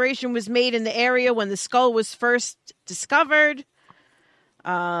exploration was made in the area when the skull was first discovered.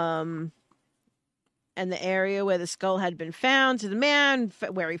 And the area where the skull had been found to the man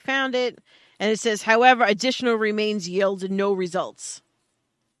where he found it. And it says, however, additional remains yielded no results.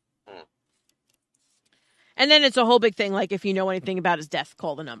 And then it's a whole big thing, like if you know anything about his death,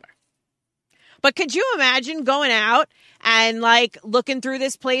 call the number. But could you imagine going out and like looking through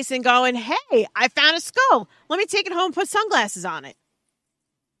this place and going, hey, I found a skull. Let me take it home and put sunglasses on it.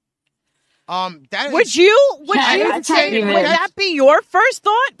 Would you that be your first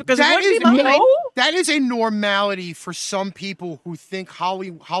thought? Because it That would be is- mine. No? that is a normality for some people who think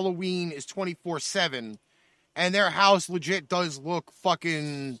Halloween is 24/7, and their house legit does look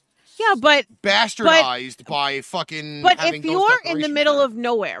fucking Yeah, but bastardized by fucking. But having if those you're in the decorations middle there. of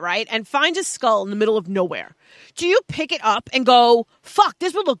nowhere, right, and find a skull in the middle of nowhere, do you pick it up and go, "Fuck,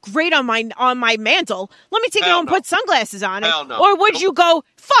 this would look great on my mantle. Let me take it Hell home and no. put sunglasses on it." Hell no. Or would Nope. you go,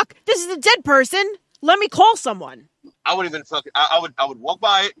 "Fuck, this is a dead person. Let me call someone." I wouldn't even fucking. I would walk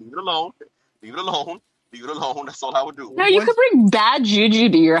by it, leave it alone, leave it alone, leave it alone. That's all I would do. No, you could bring bad juju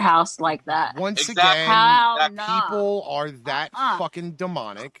to your house like that. once Exactly. again, Hell that no. people are that Uh-uh. fucking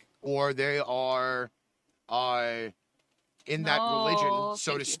demonic, or they are in that No, religion,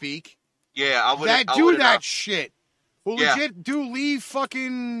 so thank to you. speak, Yeah, I would. that do that shit. Who Yeah. legit do leave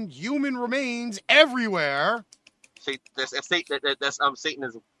fucking human remains everywhere. That's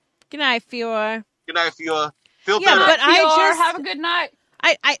Satanism. Good night, Fiora. Good night, Fiora. Feel Yeah, better. but I Fior, just- have a good night.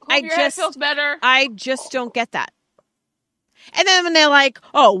 I Hope your head just feels better. I just don't get that. And then when they're like,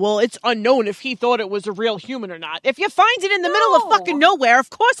 "Oh, well, it's unknown if he thought it was a real human or not." If you find it in the middle of No. fucking nowhere, of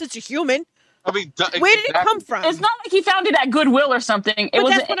course it's a human. I mean, Where did it come from? It's not like he found it at Goodwill or something. It But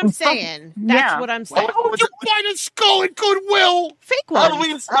was that's what I'm saying. That's Yeah. what I'm saying. How would you find a skull at Goodwill? Fake one.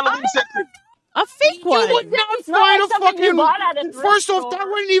 Halloween section. A fake one. You would not It's not find like a something you fucking. bought at a thrift First off, that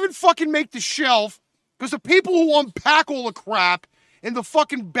store. wouldn't even fucking make the shelf because the people who unpack all the crap in the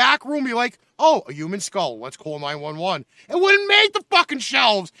fucking back room. You're like, oh, a human skull. Let's call 911. It wouldn't make the fucking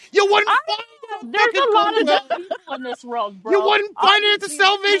shelves. You wouldn't find There's a lot of Goodwill. dead people in this world, bro. You wouldn't find it at the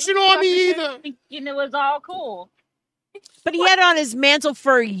Salvation Army either. Thinking it was all cool. But he had it on his mantle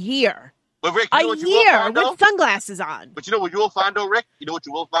for a year. But Rick, A you know what you will year find, though? with sunglasses on. But you know what you will find, though, Rick? You know what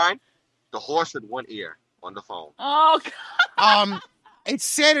you will find? The horse with one ear on the phone. Oh, God. It's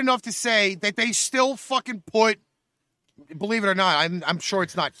sad enough to say that they still fucking put, believe it or not, I'm sure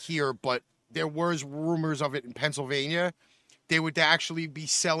it's not here, but there was rumors of it in Pennsylvania. They would actually be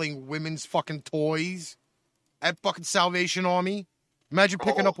selling women's fucking toys at fucking Salvation Army. Imagine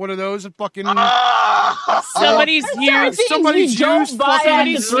picking up one of those and fucking Somebody's used. somebody's you don't used buy fucking at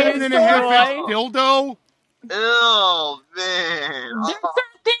the seven and a store, half right? inch dildo. Oh, man. There's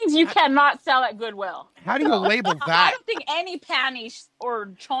certain things you cannot sell at Goodwill. How do you label I that? don't think any panties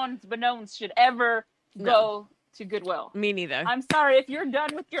or chons banones should ever go to Goodwill. Me neither. I'm sorry, if you're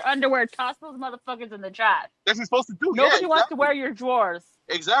done with your underwear, toss those motherfuckers in the trash. That's what you're supposed to do. Nobody yeah, wants exactly. to wear your drawers.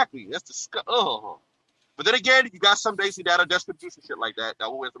 Exactly. That's disgusting. Oh. But then again, you got some Daisy that are desperate to do some shit like that. That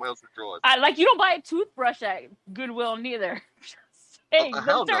will wear somebody else's drawers. Like, you don't buy a toothbrush at Goodwill neither. Hey,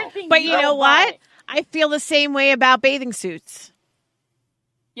 hell there's certain no. things But you don't know what? buy. I feel the same way about bathing suits.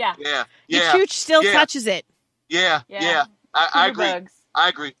 Yeah. Yeah. Your Yeah. cooch still Yeah. touches it. Yeah. Yeah. Yeah. I agree. Bugs. I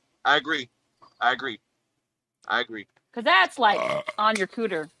agree. I agree. I agree. I agree. Because that's like on your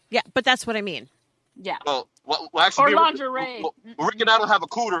cooter. Yeah, but that's what I mean. Yeah. Well, actually, Or Rick- lingerie. Rick and I don't have a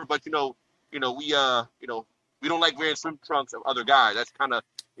cooter, but we don't like wearing swim trunks of other guys. That's kind of,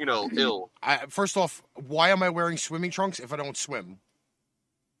 ill. First off, why am I wearing swimming trunks if I don't swim?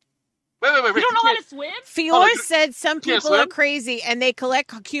 Wait, You Rick. don't know how can't- to swim? Fior you said some can't people are swim? crazy and they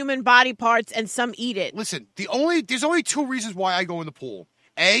collect human body parts and some eat it. Listen, there's only two reasons why I go in the pool.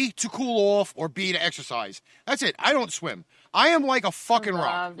 A, to cool off, or B, to exercise. That's it. I don't swim. I am like a fucking rock.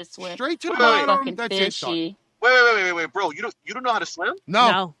 Love to swim. Straight to the Wait, bottom. Fucking That's it. Son. fishy. Wait, bro. You don't know how to swim?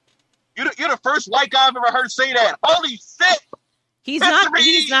 No. You're the first white guy I've ever heard say that. Holy shit! He's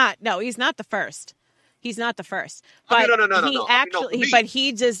History! not. No, he's not the first. He's not the first. But No. he I mean, no, actually, for me. but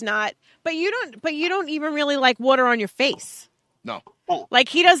he does not. But you don't even really like water on your face. No. Like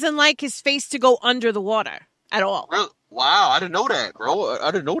he doesn't like his face to go under the water at all. Really? Wow, I didn't know that, bro.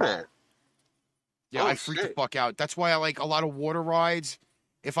 I didn't know that. Yeah, Oh, I freak the shit. fuck out. That's why I like a lot of water rides.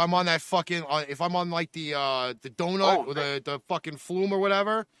 If I'm on that fucking, if I'm on like the donut or the fucking flume or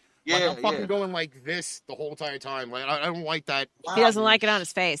whatever, like I'm fucking going like this the whole entire time. Like I don't like that. He doesn't like it on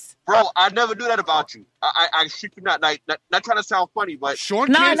his face. Bro, I never knew that about you. I shit you not trying to sound funny, but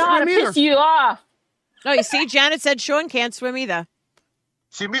Sean No, can't to swim either. piss you off. No, you see, Janet said Sean can't swim either.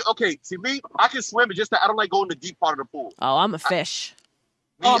 see me, I can swim. It's just that I don't like going to the deep part of the pool. Oh, I'm a fish.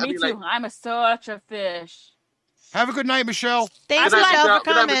 Me too. I'm such a fish. Have a good night, Michelle. Thanks, Good night, Michelle, for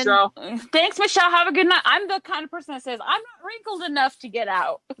Good night, coming. Michelle. Thanks, Michelle. Have a good night. I'm the kind of person that says, I'm not wrinkled enough to get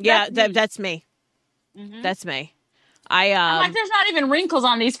out. Yeah, That's me. that's me. Mhm. That's me. I'm like, there's not even wrinkles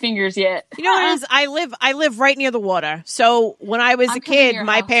on these fingers yet. You know what it is? I live right near the water. So when I was I'm a coming to kid, your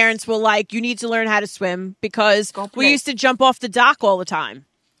my house. parents were like, "You need to learn how to swim," because Go we play. used to jump off the dock all the time.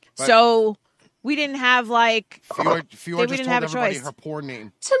 Right. So we didn't have like Fior we just didn't told have a everybody choice. her poor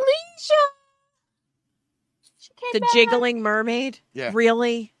name. Talisha. She came the back. jiggling mermaid. Yeah.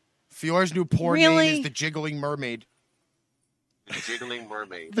 Really? Fior's new porn Really? name is the Jiggling Mermaid. The jiggling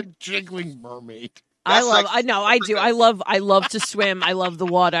mermaid. The Jiggling Mermaid. I love. like- I know. I do. I love to swim. I love the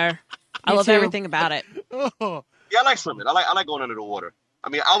water. I Me love too. everything about it. Oh, Yeah, I like swimming. I like going under the water. I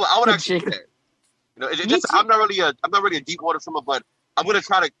mean, I would The actually do jig- that. You know, it's Me just too. I'm not really a deep water swimmer, but I'm gonna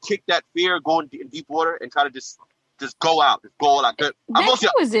try to kick that fear going in deep water and try to just go out, just go all out. I'm Becky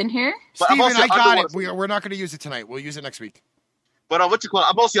was in here. But I'm Steven, also I got underwater it. We're not going to use it tonight. We'll use it next week. But what you call it?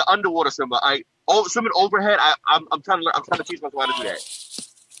 I'm mostly an underwater swimmer. Swimming overhead. I'm trying to learn. I'm trying to teach myself how to do that.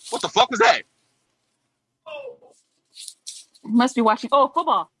 What the fuck was that? Must be watching. Oh,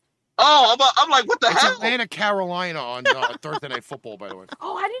 football. Oh, I'm like, what the It's hell? Atlanta, Carolina on Thursday Night Football, by the way.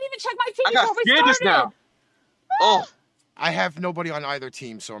 Oh, I didn't even check my team I got before we scared started. just now. Oh, I have nobody on either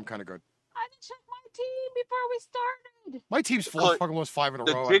team, so I'm kind of good. I didn't check my team before we started. My team's full. Look, Fucking lost 5 in a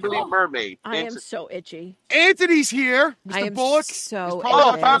the row. jiggly mermaid. I am so itchy. Anthony's here. Mr. I am Bullock. so He's itchy.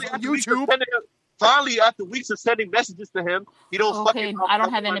 probably Oh, on YouTube. finally, after weeks of sending messages to him, he don't Okay, fucking. I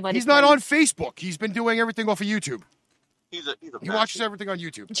don't have anybody. He's not on Facebook. He's been doing everything off of YouTube. He's a He bastard. watches everything on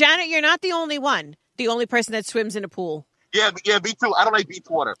YouTube. Janet, you're not the only one. The only person that swims in a pool. Yeah, me too. I don't like beach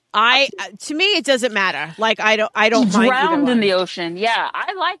water. To me, it doesn't matter. Like I don't mind drowned either in one. the ocean. Yeah,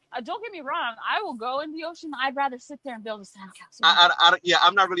 I like. Don't get me wrong. I will go in the ocean. I'd rather sit there and build a sandcastle.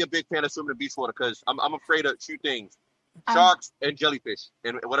 I'm not really a big fan of swimming in beach water because I'm afraid of two things. sharks, and jellyfish,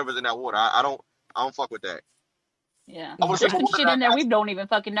 and whatever's in that water. I don't fuck with that. Yeah. I wanna There's say some shit in there we don't even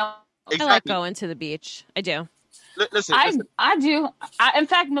fucking know. I like Exactly. going to the beach. I do. Listen. I do. In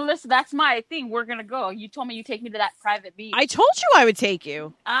fact, Melissa, that's my thing. We're gonna go. You told me you take me to that private beach. I told you I would take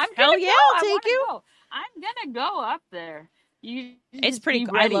you. I'm Hell gonna yeah, go. I'll I take wanna you. go. I'm gonna go up there. It's just pretty be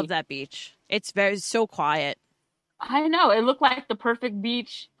cool. I ready. love that beach. It's so quiet. I know. It looked like the perfect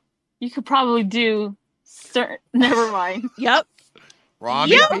beach. You could probably do. Never mind. Yep.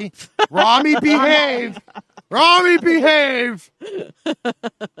 Ramy, Ramy, behave. Ramy, behave.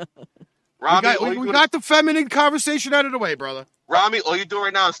 Ramy, We got the feminine conversation out of the way, brother. Ramy, all you're doing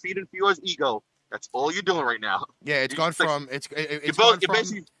right now is feeding Fiore's ego. That's all you're doing right now. Yeah, it's gone from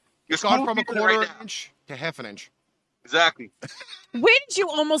You're gone from a quarter inch to half an inch. Exactly. Where did you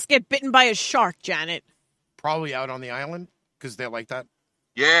almost get bitten by a shark, Janet? Probably out on the island because they're like that.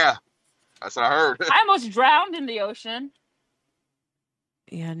 Yeah, that's what I heard. I almost drowned in the ocean.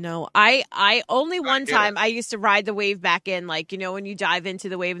 Yeah, no. I only one get time I used to ride the wave back in, like, you know, when you dive into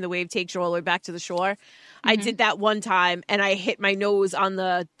the wave and the wave takes you all the way back to the shore. I did that one time and I hit my nose on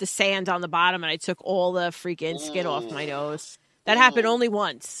the sand on the bottom and I took all the freaking skin off my nose. That happened only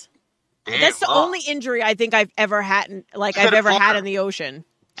once. Damn, That's the only injury I think I've ever had in the ocean.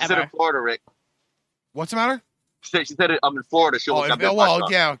 She said in Florida, Rick. What's the matter? She said I'm in Florida. She'll look up that well,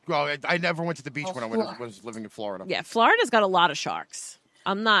 podcast. yeah. Well, I never went to the beach when I was living in Florida. Yeah, Florida's got a lot of sharks.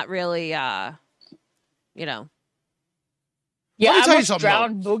 I'm not really, you know. Yeah, Let me I tell you almost something,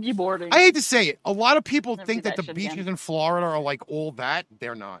 drowned boogie boarding. I hate to say it. A lot of people Never think do that that the shit beaches again. in Florida are like all that.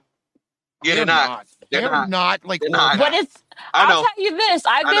 They're not. Yeah, they're not. They're not like They're all not. But that. I'll know. tell you this.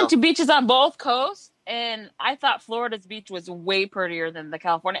 I've I been know. to beaches on both coasts, and I thought Florida's beach was way prettier than the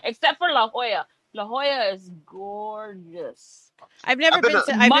California, except for La Jolla. La Jolla is gorgeous. I've never I've been been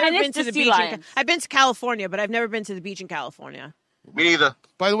to- to I've never Minus been to the the sea beach. lions. I've been to California, but I've never been to the beach in California. Me neither.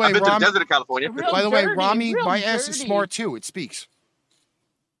 By the way, I've been to the Ramy, desert of California. Real by the way, dirty, Ramy, real my ass is dirty. smart too. It speaks.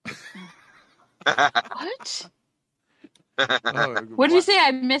 What? Oh, What did you say?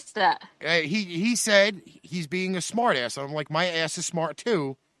 I missed that. He said he's being a smart ass. I'm like, my ass is smart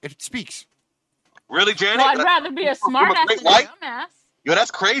too. It speaks. Really, Janet? Well, I'd rather be a smart ass Great than a White? dumbass. Yo,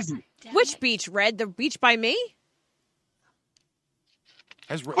 that's crazy. Which beach, Red? The beach by me?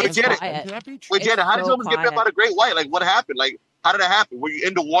 Has Janet. been to that beach? Wait, It's Janet, how did so you almost get bit quiet. by the great white? Like, what happened? Like, how did that happen? Were you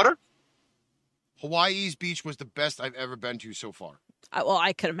in the water? Hawaii's beach was the best I've ever been to so far. Well,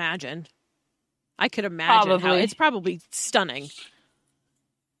 I could imagine. I could imagine how Probably. it's probably stunning.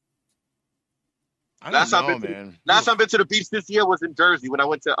 I Last don't time know, I've man. Last time I've been to the beach this year was in Jersey when I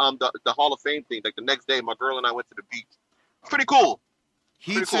went to the Hall of Fame thing. Like the next day, my girl and I went to the beach. It's pretty cool.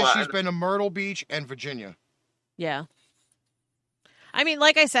 He pretty says cool. she's been to Myrtle Beach and Virginia. Yeah. I mean,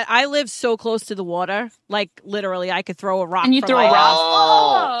 like I said, I live so close to the water. Like literally, I could throw a rock. And you from throw my a rock. house.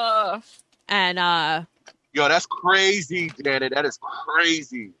 Oh. And Yo, that's crazy, Janet. That is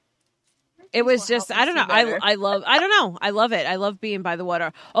crazy. it was Will just help I don't me know. see better. I don't know. I love it. I love being by the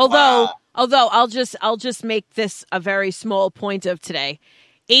water. Although I'll just make this a very small point of today.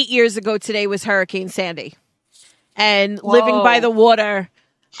 8 years ago today was Hurricane Sandy. And living by the water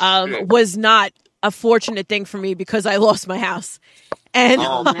was not a fortunate thing for me because I lost my house. And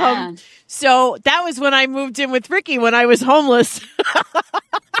Oh, man. so that was when I moved in with Ricky when I was homeless.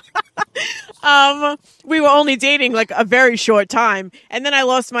 We were only dating like a very short time. And then I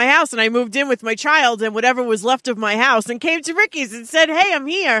lost my house and I moved in with my child and whatever was left of my house and came to Ricky's and said, "Hey, I'm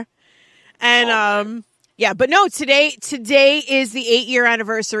here." And yeah, but no, today is the 8-year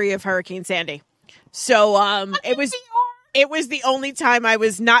anniversary of Hurricane Sandy. So it was the only time I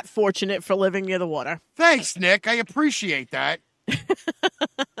was not fortunate for living near the water. Thanks, Nick. I appreciate that.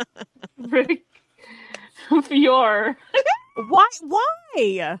 Rick. Fior. Why?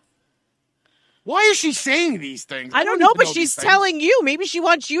 Why is she saying these things? I don't need know, to but these she's things. telling you. Maybe she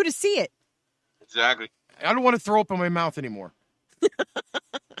wants you to see it. Exactly. I don't want to throw up in my mouth anymore.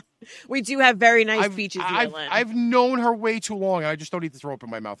 We do have very nice beaches here, Lynn. I've known her way too long, and I just don't need to throw up in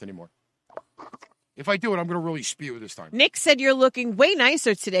my mouth anymore. If I do it, I'm going to really spew this time. Nick said you're looking way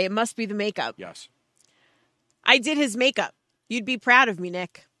nicer today. It must be the makeup. Yes. I did his makeup. You'd be proud of me,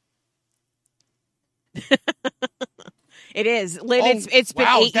 Nick. It is. Lynn, it's been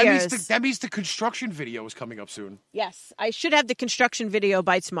 8 years. That means the construction video is coming up soon. Yes, I should have the construction video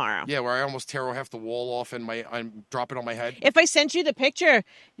by tomorrow. Yeah, where I almost tear half the wall off and I'm dropping on my head. If I sent you the picture,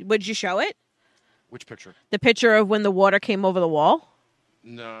 would you show it? Which picture? The picture of when the water came over the wall?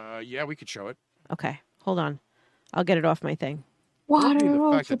 No, yeah, we could show it. Okay, hold on. I'll get it off my thing. Probably the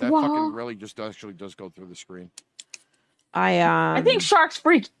Water fact that fucking really just actually does go through the screen. I think sharks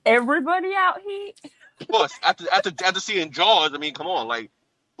freak everybody out here. Of course, after seeing Jaws, I mean, come on, like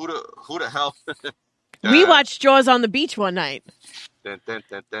who the hell? We watched Jaws on the beach one night.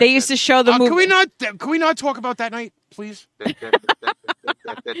 They used to show the movie. Can we not talk about that night, please?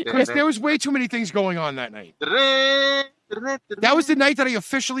 Because there was way too many things going on that night. That was the night that I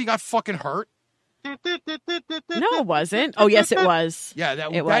officially got fucking hurt. No, it wasn't. Oh, yes, it was. Yeah,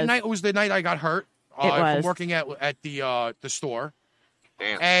 that was. night was the night I got hurt. From working at the store.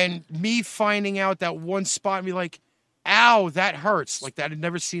 Damn. And me finding out that one spot and be like, ow, that hurts. Like, that I'd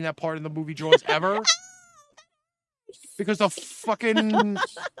never seen that part in the movie Jaws ever. Because the fucking...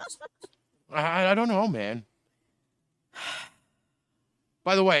 I don't know, man.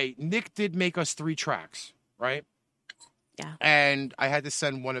 By the way, Nick did make us 3 tracks, right? Yeah. And I had to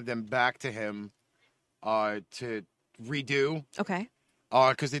send one of them back to him to redo. Okay.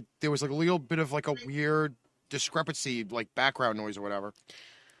 Because there was like a little bit of like a weird discrepancy, like background noise or whatever.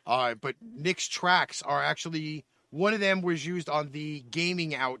 But Nick's tracks are actually, one of them was used on the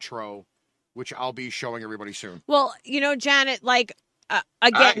gaming outro, which I'll be showing everybody soon. Well, Janet, like,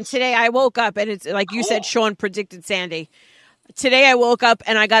 again, today I woke up and it's like you said, Sean predicted Sandy. Today I woke up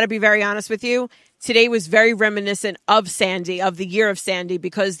and I got to be very honest with you. Today was very reminiscent of Sandy, of the year of Sandy,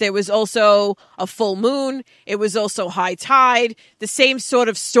 because there was also a full moon. It was also high tide. The same sort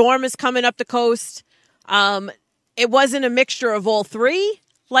of storm is coming up the coast. It wasn't a mixture of all 3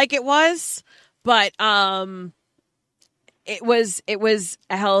 like it was, but it was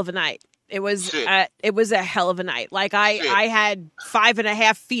a hell of a night. It was a hell of a night. Like I had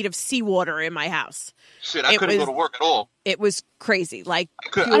 5.5 feet of seawater in my house. Shit, I couldn't go to work at all. It was crazy. Like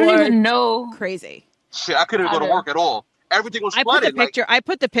I don't even know. Crazy. Shit, I couldn't go to work at all. Everything was flooded. I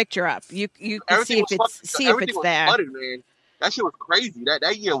put the picture up. You can see if it's there. Flooded, man. That shit was crazy.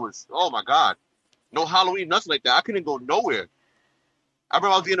 That year was, oh my God. No Halloween, nothing like that. I couldn't go nowhere. I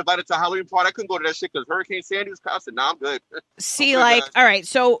remember I was being invited to a Halloween party. I couldn't go to that shit because Hurricane Sandy was constant. Nah, I'm good. See, all right,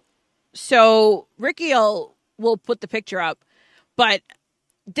 so Ricky will put the picture up, but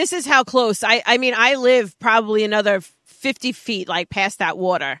this is how close. I mean, I live probably another 50 feet, like, past that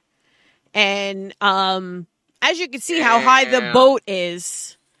water. And as you can see how high the boat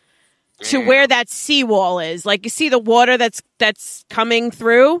is to where that seawall is. Like, you see the water that's coming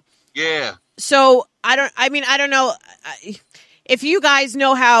through? Yeah. So, I don't know if you guys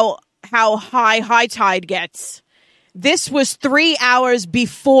know how high tide gets. This was 3 hours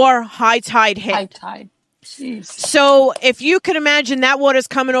before high tide hit. High tide. Jeez. So if you can imagine that water's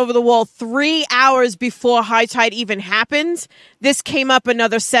coming over the wall 3 hours before high tide even happened, this came up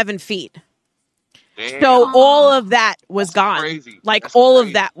another 7 feet. Damn. So all of that was gone. Crazy. Like That's all crazy.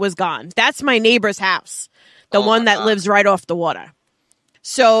 of that was gone. That's my neighbor's house, the one that lives right off the water.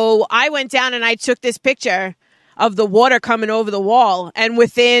 So I went down and I took this picture of the water coming over the wall, and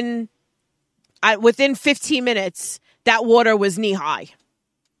within 15 minutes, that water was knee high.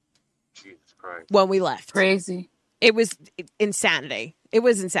 Jesus Christ. When we left. Crazy. It was insanity. It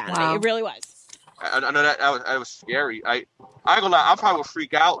was insanity. Wow. It really was. I know that was scary. I ain't gonna lie, I probably would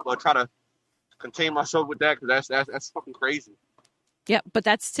freak out, but try to contain myself with that because that's fucking crazy. Yeah, but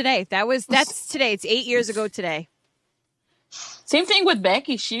that's today. That's today. It's 8 years ago today. Same thing with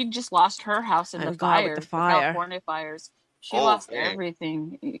Becky. She just lost her house in the fire. With the fire. California fires. She lost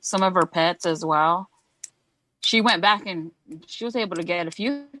everything. Some of her pets as well. She went back and she was able to get a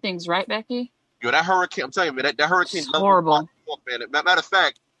few things, right, Becky? Yo, that hurricane, I'm telling you, man, that hurricane level horrible. Man. Matter of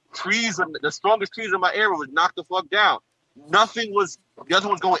fact, the strongest trees in my area was knocked the fuck down. Nothing was, the other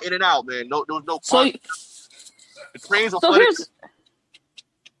one's going in and out, man. No, there was no park. The trains were flooded.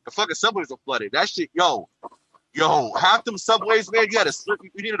 The fucking subways were flooded. That shit, yo, half them subways, man, you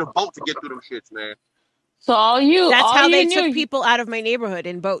needed a boat to get through them shits, man. So that's how they took people out of my neighborhood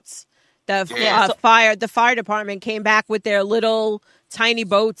in boats. The fire department came back with their little tiny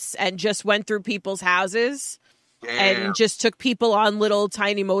boats and just went through people's houses and just took people on little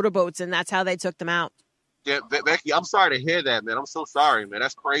tiny motorboats, and that's how they took them out. Yeah, Becky, I'm sorry to hear that, man. I'm so sorry, man.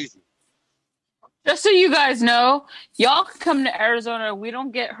 That's crazy. Just so you guys know, y'all can come to Arizona. We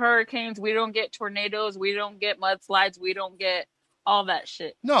don't get hurricanes. We don't get tornadoes. We don't get mudslides. We don't get all that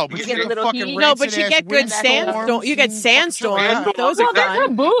shit. No, but you get a little fucking heat. No, but you get good sandstorm. You get sandstorm. Those are they're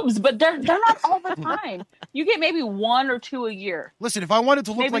fun. boobs, but they're not all the time. You get maybe 1 or 2 a year. Listen, if I wanted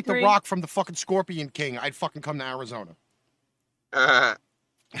to look Maybe like 3. The Rock from the fucking Scorpion King, I'd fucking come to Arizona. I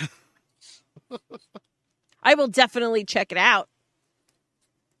will definitely check it out.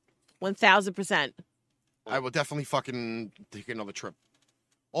 1,000%. I will definitely fucking take another trip.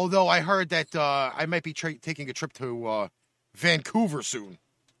 Although I heard that I might be taking a trip to Vancouver soon,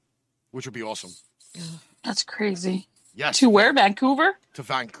 which would be awesome. That's crazy. Yes. To where? Vancouver? To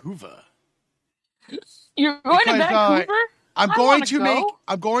Vancouver. You're going to Vancouver? I'm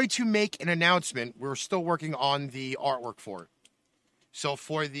going to make an announcement. We're still working on the artwork for it. So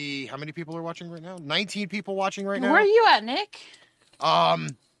for how many people are watching right now? 19 people watching right now. Where are you at, Nick?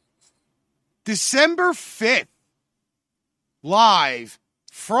 December 5th, live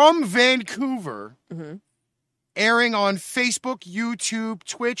from Vancouver, airing on Facebook, YouTube,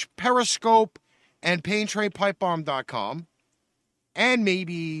 Twitch, Periscope, and PainTrainPipebomb.com, and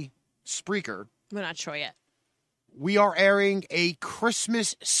maybe Spreaker. We're not sure yet. We are airing a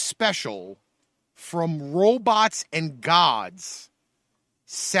Christmas special from Robots and Gods,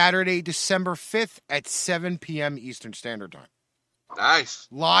 Saturday, December 5th at 7 p.m. Eastern Standard Time. Nice.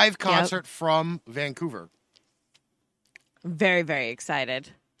 Live concert from Vancouver. Very, very excited.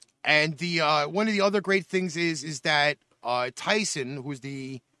 And the one of the other great things is that Tyson, who's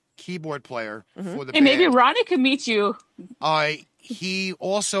the keyboard player for the band, maybe Ronnie could meet you. He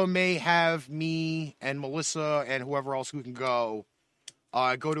also may have me and Melissa and whoever else who can go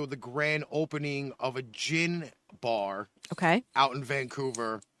to the grand opening of a gin bar out in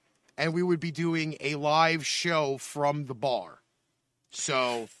Vancouver, and we would be doing a live show from the bar.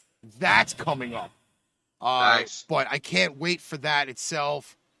 So that's coming up. Nice. But I can't wait for that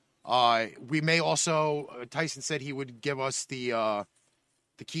itself. We may also, Tyson said he would give us the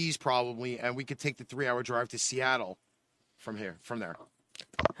keys probably, and we could take the 3-hour drive to Seattle from there.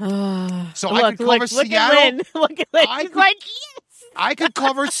 So I could cover Seattle. Look at Lynn. He's like, yes. I could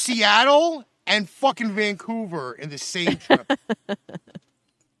cover Seattle and fucking Vancouver in the same trip.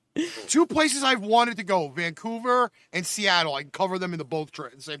 2 places I've wanted to go, Vancouver and Seattle. I can cover them in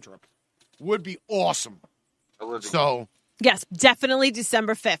the same trip. Would be awesome. So yes, definitely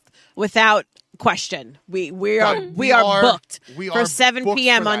December 5th, without question. We are booked for 7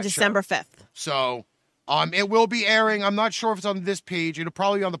 p.m. on December 5th. So it will be airing. I'm not sure if it's on this page. It'll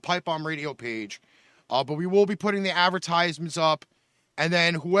probably be on the Pipe Bomb Radio page. But we will be putting the advertisements up. And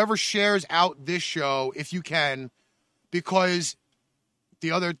then whoever shares out this show, if you can, because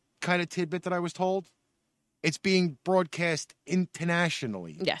the other kind of tidbit that I was told, it's being broadcast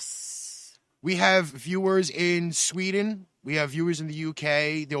internationally. Yes. We have viewers in Sweden. We have viewers in the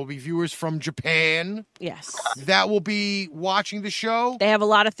UK. There will be viewers from Japan. Yes. That will be watching the show. They have a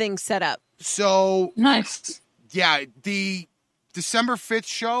lot of things set up. So nice. Yeah, the December 5th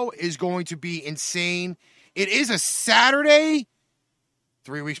show is going to be insane. It is a Saturday,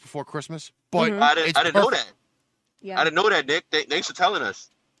 3 weeks before Christmas. But I didn't know that. Yeah. I didn't know that, Nick. Thanks for telling us.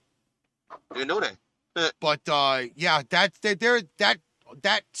 I didn't know that. But yeah,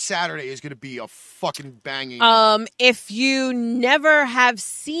 that Saturday is going to be a fucking banging. If you never have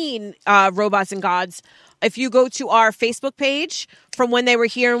seen Robots and Gods, if you go to our Facebook page from when they were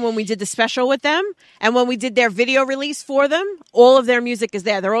here and when we did the special with them and when we did their video release for them, all of their music is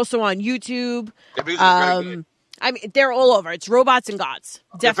there. They're also on YouTube. Their music is very good. I mean, they're all over. It's Robots and Gods.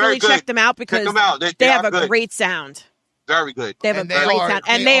 Definitely check them out because they have a great sound. Very good. They have a great sound.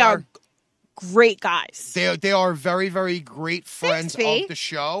 And they are great guys. They are very, very great friends of the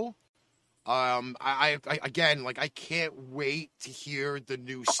show. I again, like, I can't wait to hear the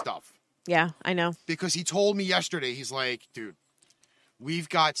new stuff. Yeah, I know. Because he told me yesterday, he's like, dude, we've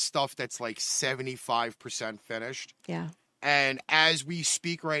got stuff that's like 75% finished. Yeah. And as we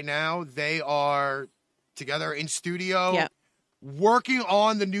speak right now, they are together in studio working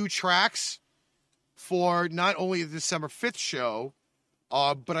on the new tracks for not only the December 5th show,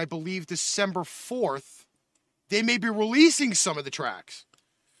 but I believe December 4th, they may be releasing some of the tracks.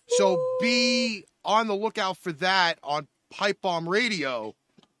 So be on the lookout for that on Pipe Bomb Radio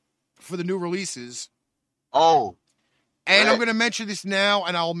for the new releases. Oh. And I'm going to mention this now,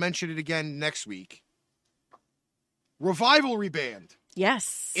 and I'll mention it again next week. Revivalry Band.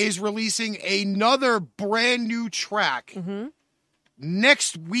 Yes. Is releasing another brand new track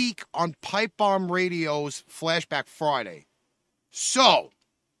next week on Pipe Bomb Radio's Flashback Friday. So,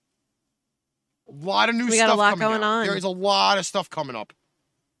 a lot of new stuff coming going on. There is a lot of stuff coming up.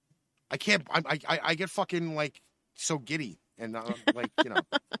 I can't. I get fucking like so giddy and like, you know.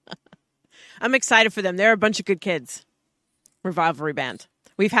 I'm excited for them. They're a bunch of good kids. Revivalry Band.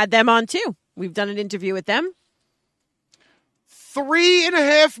 We've had them on too. We've done an interview with them.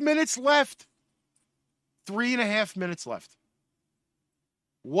 3.5 minutes left. 3.5 minutes left.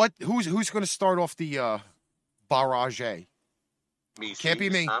 What? Who's going to start off the barrage? Me. Can't be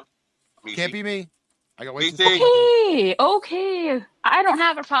me. Can't be me. I got wait. Okay. I don't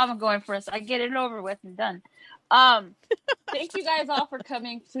have a problem going first. I get it over with and done. Thank you guys all for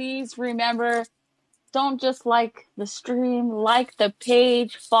coming. Please remember, don't just like the stream, like the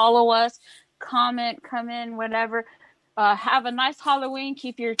page, follow us, comment, come in, whatever. Have a nice Halloween.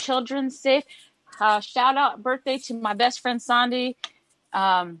 Keep your children safe. shout out birthday to my best friend Sandy.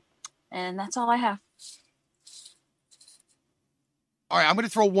 And that's all I have. All right, I'm going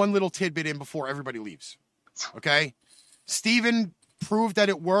to throw one little tidbit in before everybody leaves. Okay? Steven proved that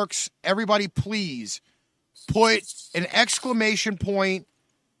it works. Everybody, please put an exclamation point,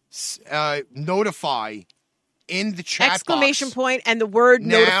 notify in the chat exclamation box. Point and the word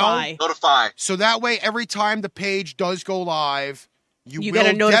notify. Notify. So that way, every time the page does go live, you will get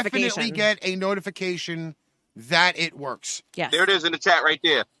a notification. definitely get a notification that it works. Yes. There it is in the chat right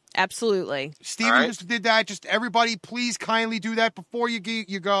there. Absolutely. Steven just did that. Just everybody, please kindly do that before you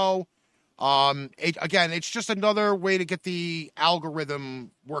go. Again, it's just another way to get the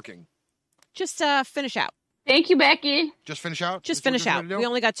algorithm working. Just finish out. Thank you, Becky. Just finish out? Just finish out. We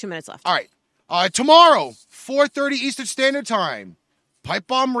only got 2 minutes left. All right. Tomorrow, 4:30 Eastern Standard Time,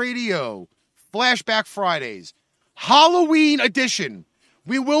 Pipebomb Radio, Flashback Fridays, Halloween edition.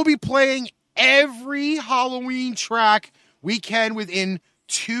 We will be playing every Halloween track we can within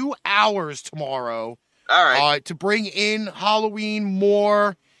 2 hours tomorrow. All right. To bring in Halloween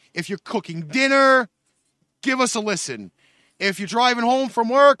more. If you're cooking dinner, give us a listen. If you're driving home from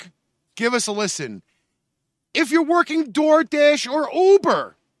work, give us a listen. If you're working DoorDash or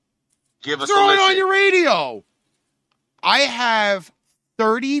Uber, give us throw a it listen on your radio. I have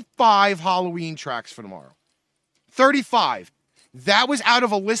 35 Halloween tracks for tomorrow. 35. That was out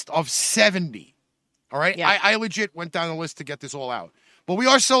of a list of 70. All right? Yeah. I legit went down the list to get this all out. But we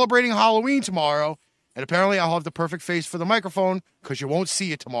are celebrating Halloween tomorrow, and apparently I'll have the perfect face for the microphone because you won't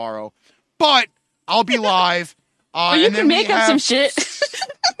see it tomorrow. But I'll be live. Well, you can make up some shit.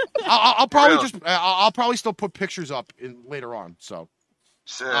 I'll probably I'll probably still put pictures up later on. So,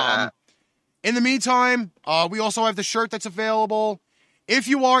 in the meantime, we also have the shirt that's available. If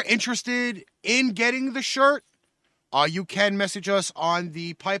you are interested in getting the shirt, you can message us on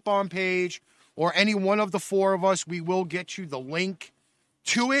the Pipebomb page or any one of the 4 of us. We will get you the link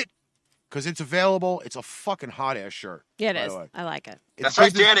to it because it's available. It's a fucking hot ass shirt. Yeah, it is. I like it. That's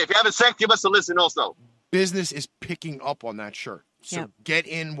right, Janet. If you haven't sent, give us a listen also. Business is picking up on that shirt. So get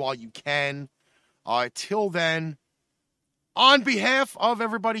in while you can. Till then, on behalf of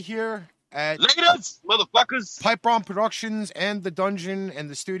everybody here at Ladies, motherfuckers, Pipebomb Productions and the Dungeon and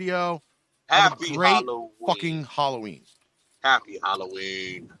the studio, happy have a great Halloween. fucking Halloween. Happy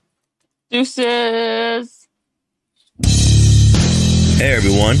Halloween. Deuces. Hey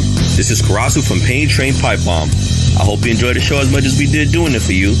everyone, this is Karasu from Pain Train Pipebomb. I hope you enjoyed the show as much as we did doing it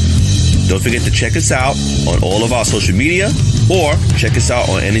for you. Don't forget to check us out on all of our social media or check us out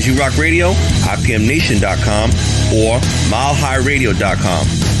on Energy Rock Radio, IPMNation.com, or MileHighRadio.com.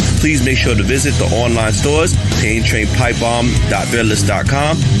 Please make sure to visit the online stores,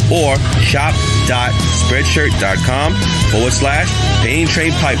 PainTrainPipebomb.Threadless.com or shop.spreadshirt.com/Pain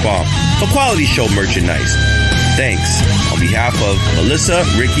Train Pipebomb for quality show merchandise. Thanks. On behalf of Melissa,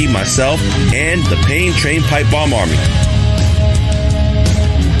 Ricky, myself, and the Pain Train Pipebomb Army.